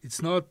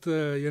it's not,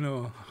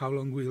 how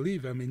long we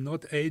live. I mean,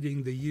 not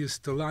adding the years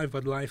to life,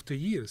 but life to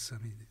years.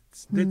 I mean,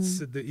 that's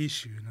the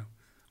issue,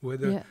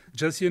 whether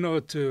just,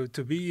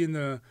 to be in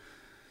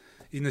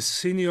a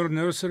senior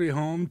nursery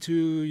home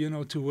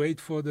to wait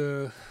for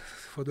the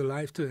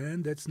life to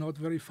end, that's not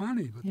very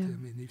funny. But I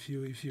mean, if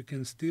you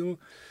can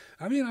still,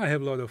 I mean, I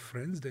have a lot of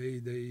friends.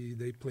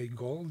 They play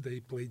golf,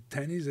 they play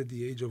tennis at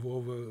the age of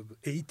over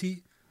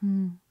 80.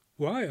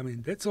 Why? I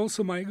mean, that's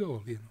also my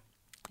goal.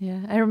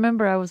 Yeah, I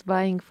remember I was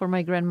buying for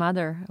my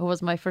grandmother, who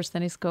was my first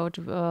tennis coach,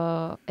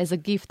 as a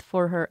gift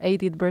for her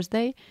 80th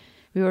birthday.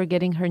 We were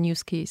getting her new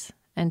skis,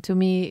 and to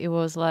me it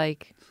was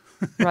like,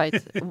 right,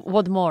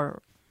 what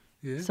more?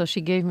 Yeah. So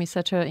she gave me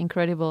such an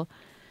incredible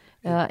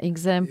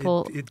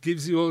example. It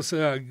gives you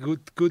also a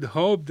good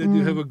hope that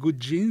you have a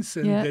good genes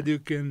and that you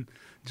can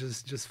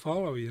just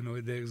follow,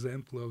 the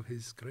example of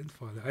his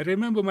grandfather. I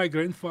remember my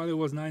grandfather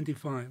was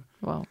 95.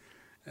 Wow.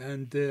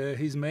 And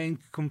his main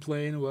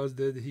complaint was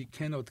that he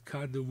cannot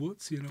cut the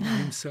woods,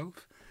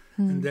 himself.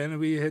 And then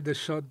we had a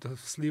shot of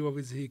sleeve of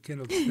it. He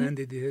cannot stand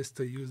it. He has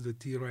to use the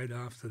tea right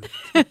after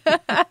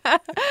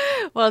that.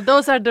 Well,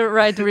 those are the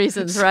right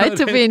reasons, right,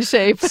 to be in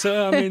shape.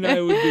 So I mean,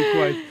 I would be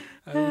quite,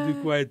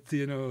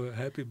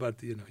 happy.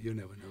 But you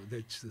never know.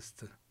 That's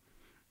just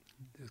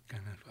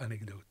kind of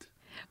anecdote.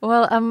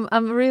 Well,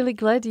 I'm really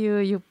glad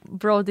you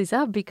brought this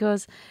up,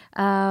 because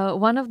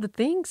one of the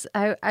things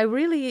I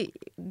really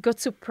got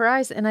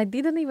surprised, and I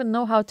didn't even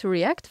know how to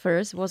react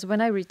first, was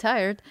when I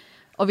retired.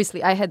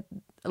 Obviously, I had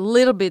a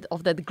little bit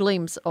of that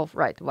glimpse of,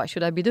 right, why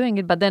should I be doing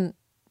it? But then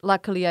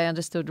luckily I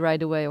understood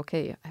right away,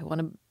 okay, I want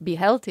to be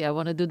healthy. I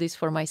want to do this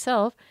for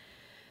myself.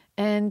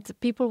 And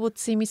people would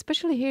see me,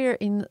 especially here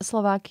in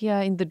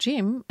Slovakia, in the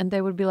gym, and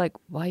they would be like,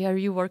 why are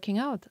you working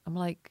out? I'm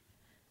like,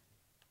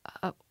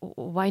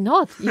 why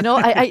not?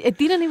 I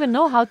didn't even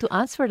know how to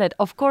answer that.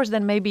 Of course,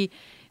 then maybe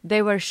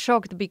they were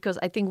shocked, because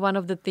I think one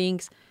of the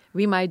things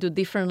we might do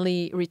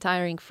differently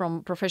retiring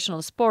from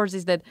professional sports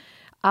is that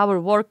our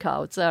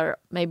workouts are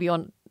maybe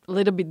on a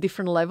little bit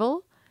different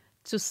level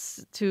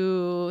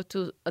to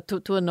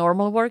a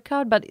normal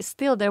workout, but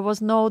still there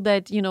was no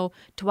that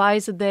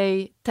twice a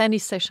day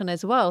tennis session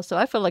as well. So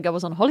I felt like I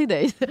was on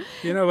holidays.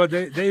 But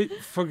they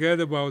forget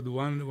about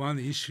one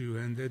issue,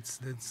 and that's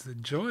the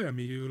joy. I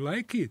mean, you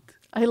like it.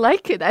 I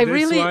like it.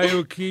 That's why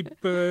you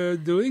keep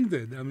doing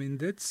that. I mean,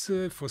 that's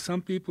for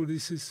some people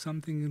this is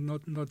something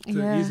not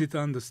easy to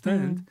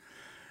understand.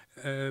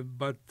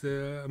 But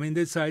I mean,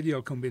 that's the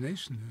ideal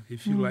combination.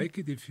 If you like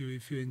it, if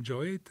you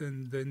enjoy it,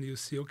 and then you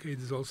see, okay, it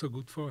is also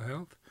good for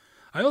health.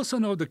 I also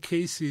know the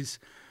cases;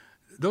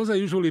 those are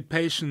usually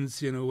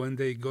patients, when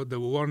they got the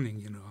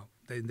warning,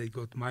 they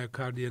got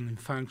myocardial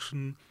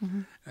infarction,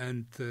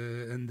 and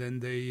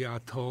then they are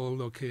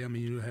told, okay, I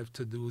mean, you have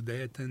to do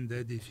that and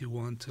that if you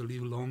want to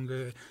live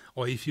longer,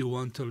 or if you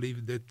want to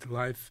live that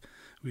life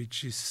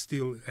which is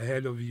still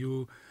ahead of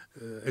you.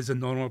 As a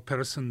normal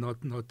person, not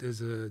as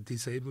a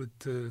disabled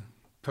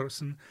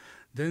person,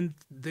 then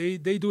they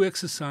do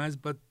exercise,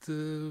 but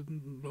a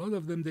lot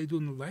of them, they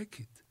don't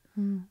like it.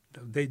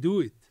 They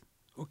do it.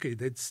 Okay,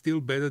 that's still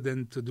better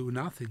than to do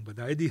nothing, but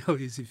the ideal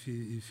is if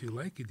you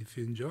like it, if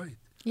you enjoy it.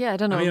 Yeah, I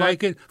don't know. I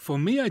mean, for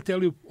me, I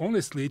tell you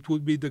honestly, it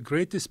would be the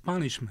greatest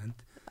punishment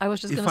I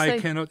was just say.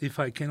 If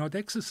I cannot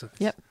exercise.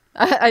 Yep.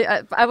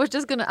 I was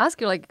just going to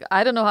ask you,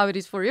 I don't know how it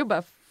is for you,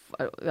 but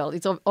well,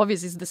 it's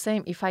obvious it's the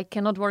same. If I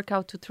cannot work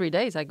out 2-3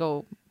 days, I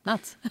go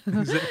nuts.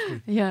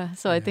 Exactly. Yeah,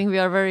 so I think we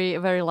are very,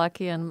 very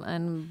lucky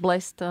and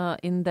blessed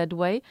in that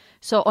way.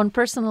 So on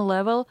personal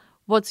level,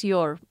 what's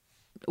your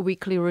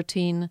weekly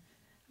routine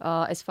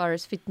as far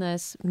as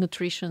fitness,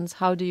 nutrition?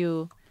 How do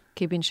you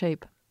keep in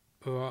shape?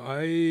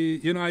 I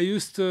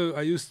used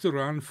to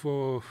run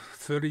for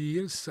 30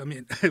 years. I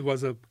mean, it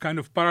was a kind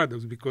of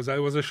paradox because I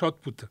was a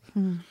shot putter.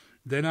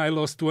 Then I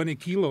lost 20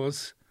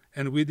 kilos,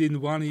 and within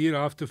 1 year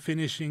after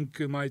finishing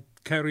my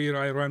career,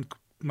 I ran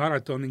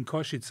marathon in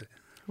Košice.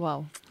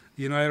 Wow.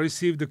 I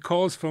received the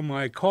calls from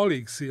my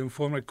colleagues,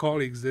 former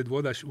colleagues, that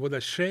what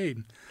a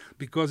shame,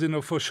 because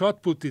for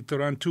shot putting to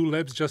run 2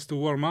 laps just to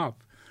warm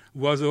up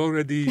was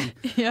already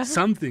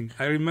something.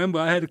 I remember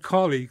I had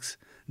colleagues.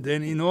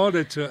 Then, in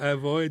order to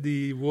avoid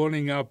the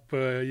warming up,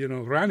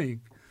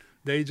 running,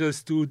 they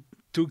just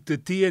took the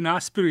tea and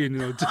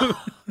aspirin,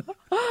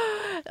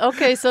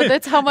 Okay, so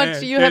that's how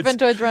much you have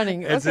enjoyed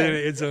running.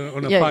 Okay. It's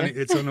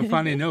on a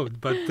funny note,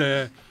 but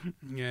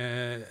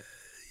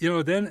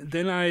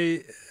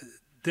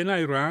then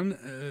I ran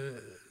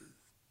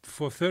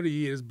for 30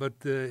 years.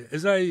 But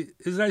as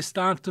I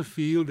start to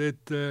feel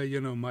that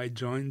my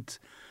joint.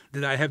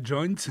 That I have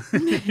joints.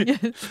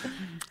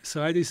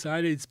 So I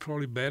decided it's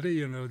probably better,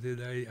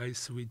 that I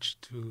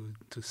switched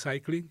to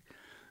cycling.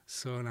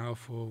 So now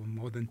for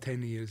more than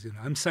 10 years,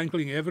 I'm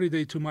cycling every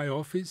day to my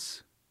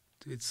office.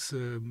 It's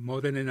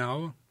more than an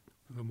hour,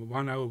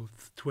 1 hour,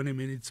 20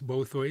 minutes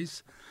both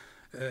ways.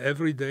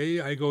 Every day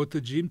I go to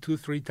gym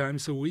 2-3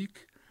 times a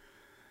week.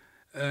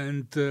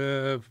 And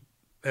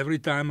every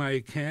time I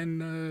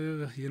can,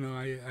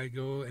 I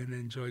go and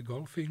enjoy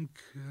golfing.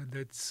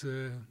 That's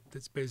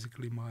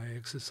basically my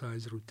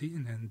exercise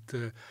routine.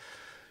 And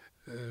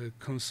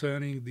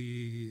concerning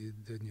the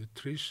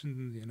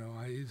nutrition,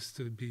 I used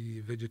to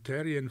be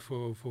vegetarian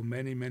for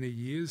many, many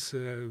years.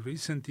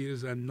 Recent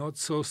years I'm not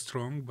so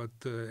strong, but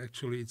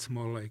actually it's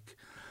more like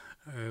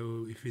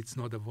if it's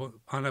not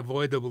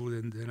unavoidable,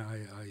 then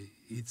I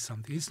eat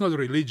something. It's not a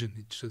religion.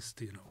 It's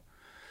just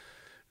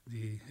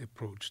the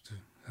approach to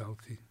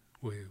healthy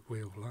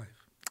way of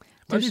life.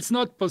 But it's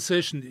not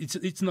possession.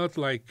 It's not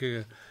like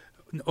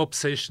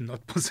obsession,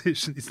 not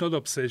possession. It's not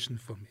obsession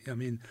for me. I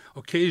mean,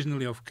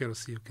 occasionally, of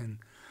course, you can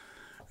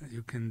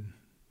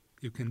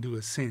do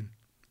a sin.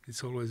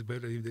 It's always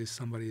better if there's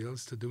somebody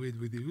else to do it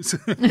with you.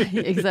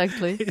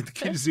 Exactly. It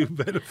gives you a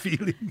better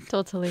feeling.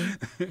 Totally.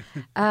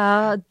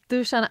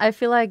 Dusan, I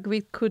feel like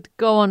we could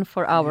go on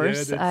for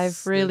hours.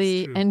 I've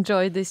really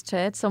enjoyed this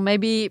chat. So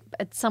maybe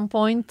at some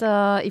point,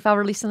 if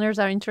our listeners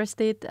are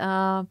interested,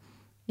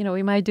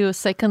 we might do a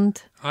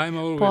second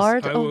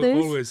part of this.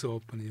 I'm always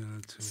open,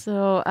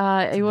 to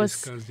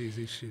discuss these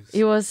issues.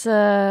 It was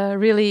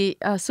really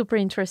super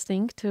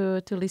interesting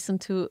to listen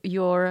to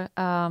your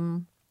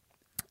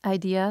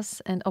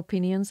ideas and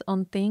opinions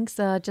on things.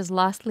 Just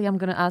lastly, I'm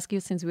going to ask you,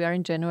 since we are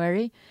in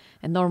January,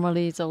 and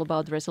normally it's all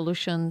about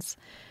resolutions,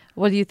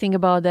 what do you think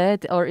about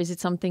that? Or is it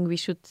something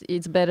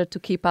it's better to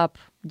keep up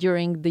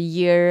during the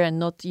year and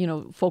not,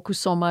 focus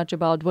so much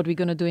about what we're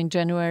going to do in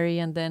January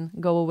and then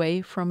go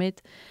away from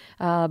it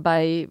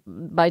by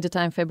the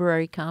time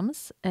February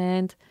comes?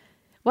 And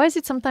why is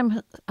it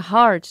sometimes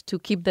hard to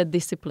keep that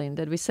discipline,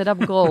 that we set up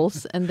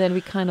goals and then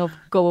we kind of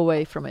go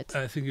away from it?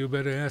 I think you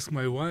better ask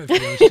my wife.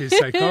 She's a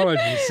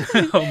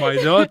psychologist. Or my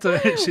daughter,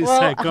 she's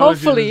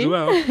psychologist hopefully. As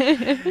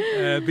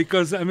well.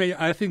 Because,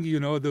 I think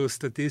those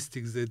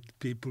statistics that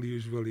people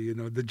usually,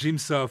 the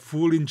gyms are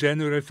full in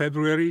January,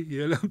 February.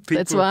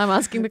 That's why I'm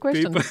asking the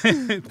question.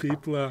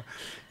 People are,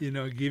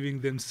 giving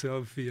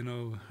themselves,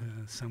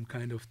 some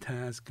kind of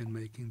task and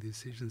making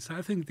decisions.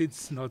 I think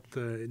it's not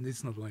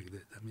like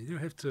that.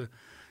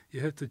 You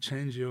have to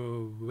change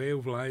your way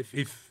of life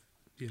if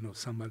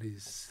somebody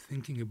is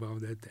thinking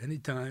about that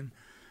anytime,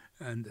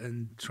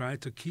 and try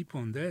to keep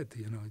on that.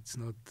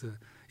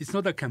 It's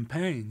not a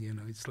campaign.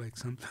 It's like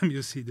sometimes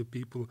you see the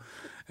people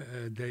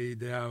they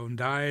are on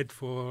diet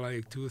for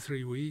like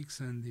 2-3 weeks,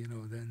 and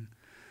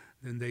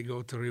then they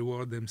go to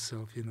reward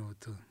themselves,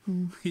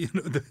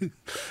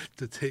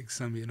 to take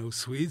some,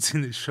 sweets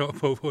in the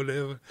shop or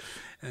whatever,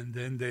 and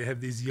then they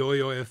have this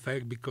yo-yo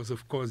effect because,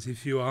 of course,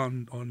 if you are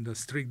on the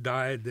strict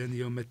diet, then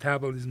your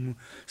metabolism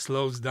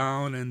slows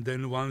down, and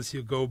then once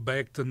you go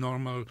back to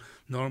normal,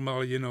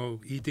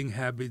 eating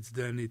habits,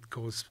 then it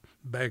goes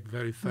back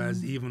very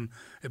fast, even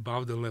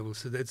above the level.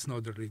 So that's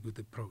not a really good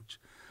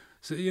approach.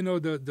 So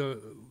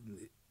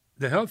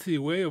the healthy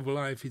way of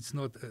life, it's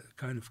not a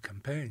kind of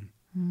campaign.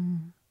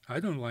 I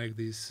don't like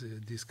this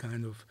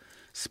kind of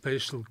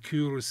special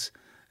cures.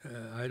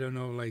 I don't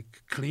know,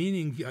 like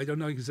cleaning. I don't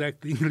know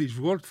exactly English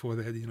word for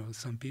that.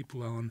 Some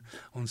people are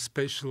on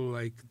special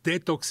like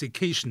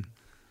detoxification.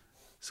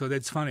 So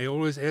that's funny. I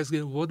always ask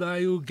them, what are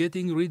you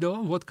getting rid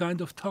of? What kind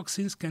of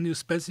toxins can you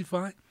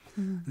specify?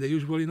 They're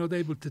usually not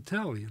able to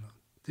tell.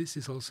 This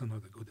is also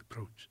not a good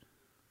approach.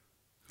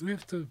 We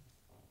have to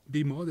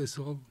be modest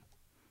all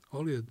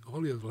your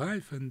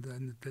life, and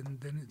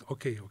then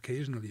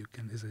occasionally you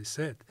can, as I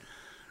said.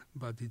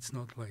 But it's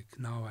not like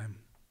now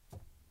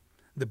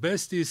the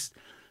best is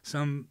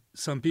some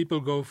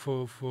people go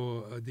for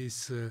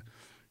this.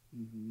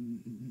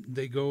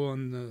 They go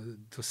on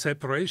to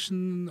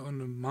separation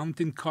on a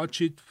mountain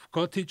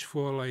cottage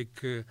for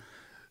like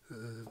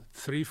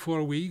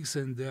 3-4 weeks,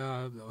 and they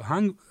are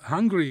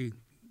hungry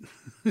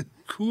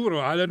kuro.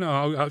 I don't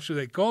know how should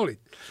I call it.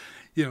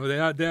 You know,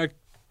 they are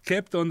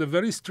kept on a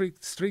very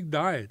strict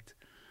diet.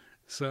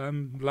 So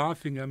I'm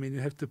laughing. I mean,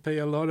 you have to pay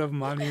a lot of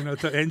money, you know,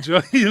 to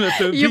enjoy, you know,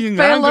 to You being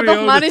pay a hungry lot of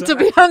all money the to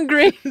time. be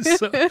hungry.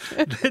 So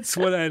that's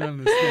what I don't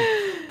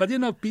understand. But you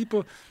know,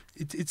 people,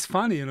 it's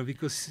funny, you know,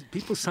 because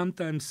people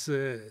sometimes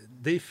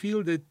they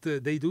feel that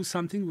they do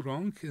something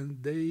wrong and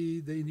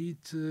they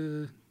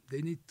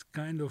need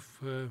kind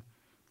of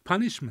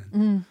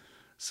punishment.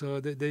 So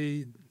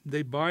they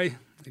buy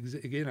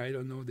again. I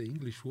don't know the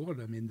English word.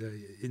 I mean,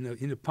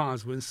 in the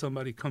past when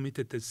somebody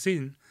committed a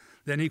sin,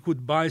 then he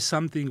could buy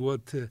something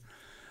what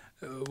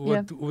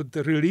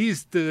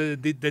released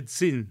that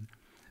sin.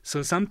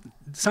 So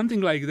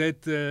something like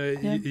that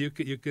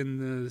you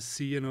can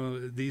see, you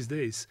know, these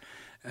days,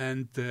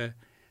 and the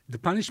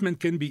punishment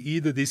can be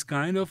either this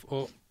kind of,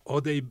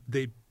 or they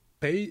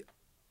pay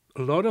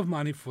a lot of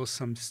money for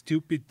some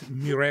stupid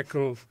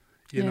miracle,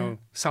 you know,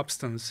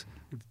 substance,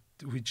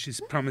 which is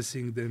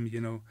promising them,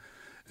 you know,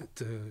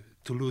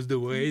 to lose the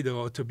weight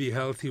or to be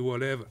healthy,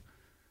 whatever,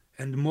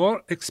 and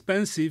more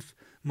expensive.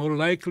 More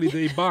likely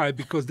they buy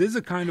because there's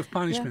a kind of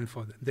punishment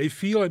for them. They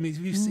feel, I mean,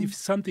 if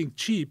something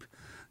cheap,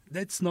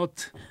 that's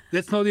not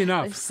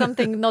enough. There's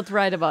something not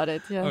right about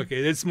it. Yeah.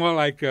 Okay, that's more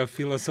like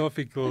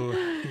philosophical,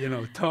 you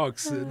know,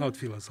 talks. Not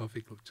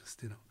philosophical,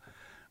 just, you know.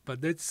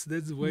 But that's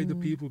the way the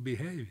people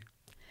behave.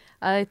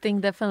 I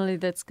think definitely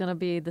that's going to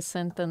be the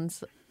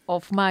sentence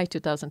of my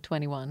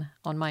 2021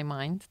 on my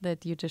mind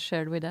that you just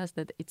shared with us,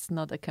 that it's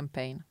not a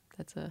campaign.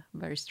 That's a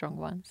very strong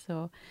one.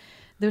 So,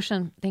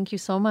 Dusan, thank you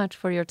so much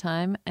for your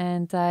time.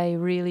 And I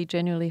really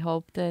genuinely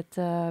hope that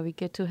we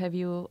get to have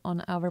you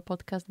on our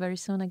podcast very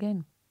soon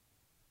again.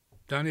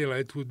 Daniela,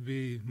 it would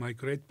be my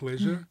great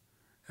pleasure.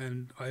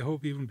 And I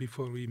hope even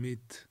before we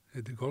meet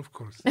at the golf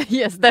course.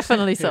 Yes,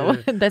 definitely so.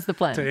 That's the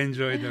plan. To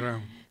enjoy the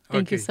round.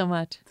 Thank you so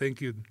much. Thank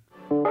you.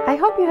 I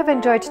hope you have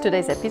enjoyed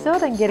today's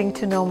episode and getting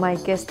to know my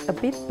guest a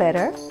bit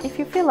better. If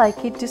you feel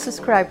like it, do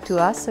subscribe to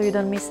us so you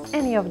don't miss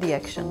any of the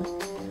action.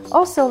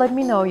 Also, let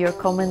me know your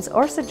comments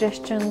or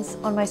suggestions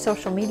on my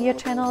social media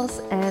channels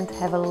and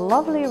have a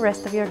lovely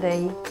rest of your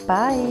day.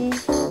 Bye!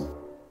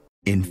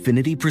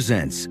 Infiniti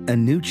presents a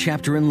new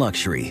chapter in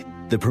luxury,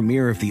 the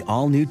premiere of the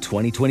all-new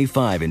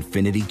 2025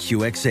 Infiniti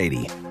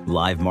QX80,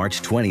 live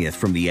March 20th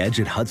from the Edge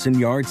at Hudson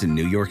Yards in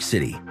New York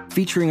City,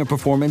 featuring a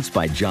performance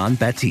by John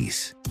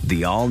Batiste.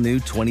 The all-new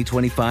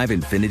 2025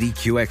 Infiniti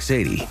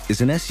QX80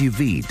 is an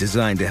SUV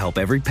designed to help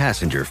every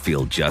passenger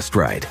feel just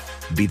right.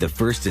 Be the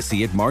first to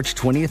see it March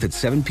 20th at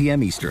 7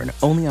 p.m. Eastern,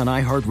 only on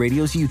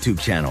iHeartRadio's YouTube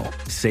channel.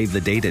 Save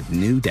the date at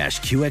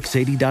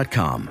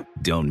new-QX80.com.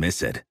 Don't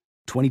miss it.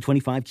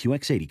 2025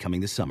 QX80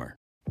 coming this summer.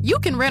 You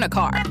can rent a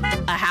car,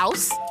 a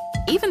house,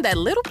 even that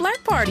little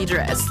black party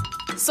dress.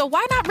 So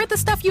why not rent the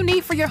stuff you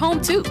need for your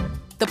home, too?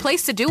 The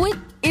place to do it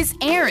is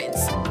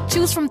Aaron's.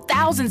 Choose from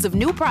thousands of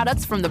new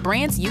products from the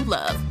brands you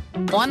love,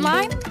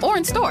 online or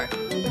in store.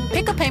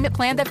 Pick a payment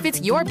plan that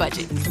fits your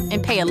budget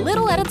and pay a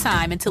little at a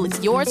time until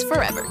it's yours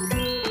forever.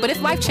 But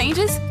if life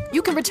changes,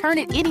 you can return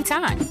it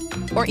anytime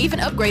or even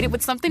upgrade it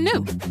with something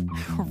new.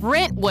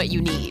 Rent what you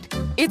need.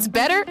 It's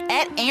better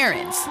at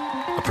Aaron's.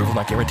 Approval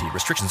not guaranteed.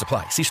 Restrictions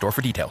apply. See store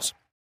for details.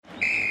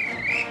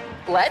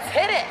 Let's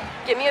hit it.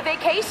 Give me a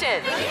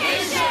vacation.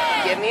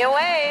 Give me a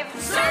wave.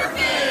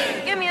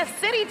 Surfing. Give me a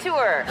city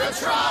tour. The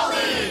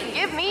trolley.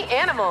 Give me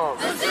animals.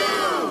 The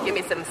zoo. Give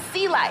me some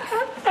sea life.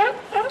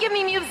 Give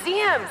me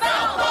museums.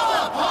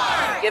 Balboa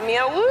Park. Give me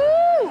a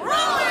woo.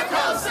 Roller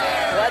coaster.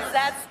 What's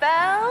that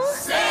spell?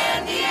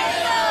 San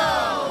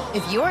Diego.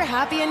 If you're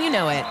happy and you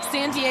know it,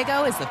 San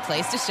Diego is the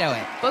place to show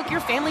it. Book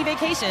your family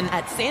vacation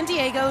at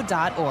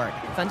sandiego.org.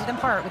 Funded in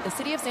part with the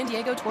City of San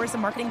Diego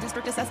Tourism Marketing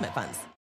District Assessment Funds.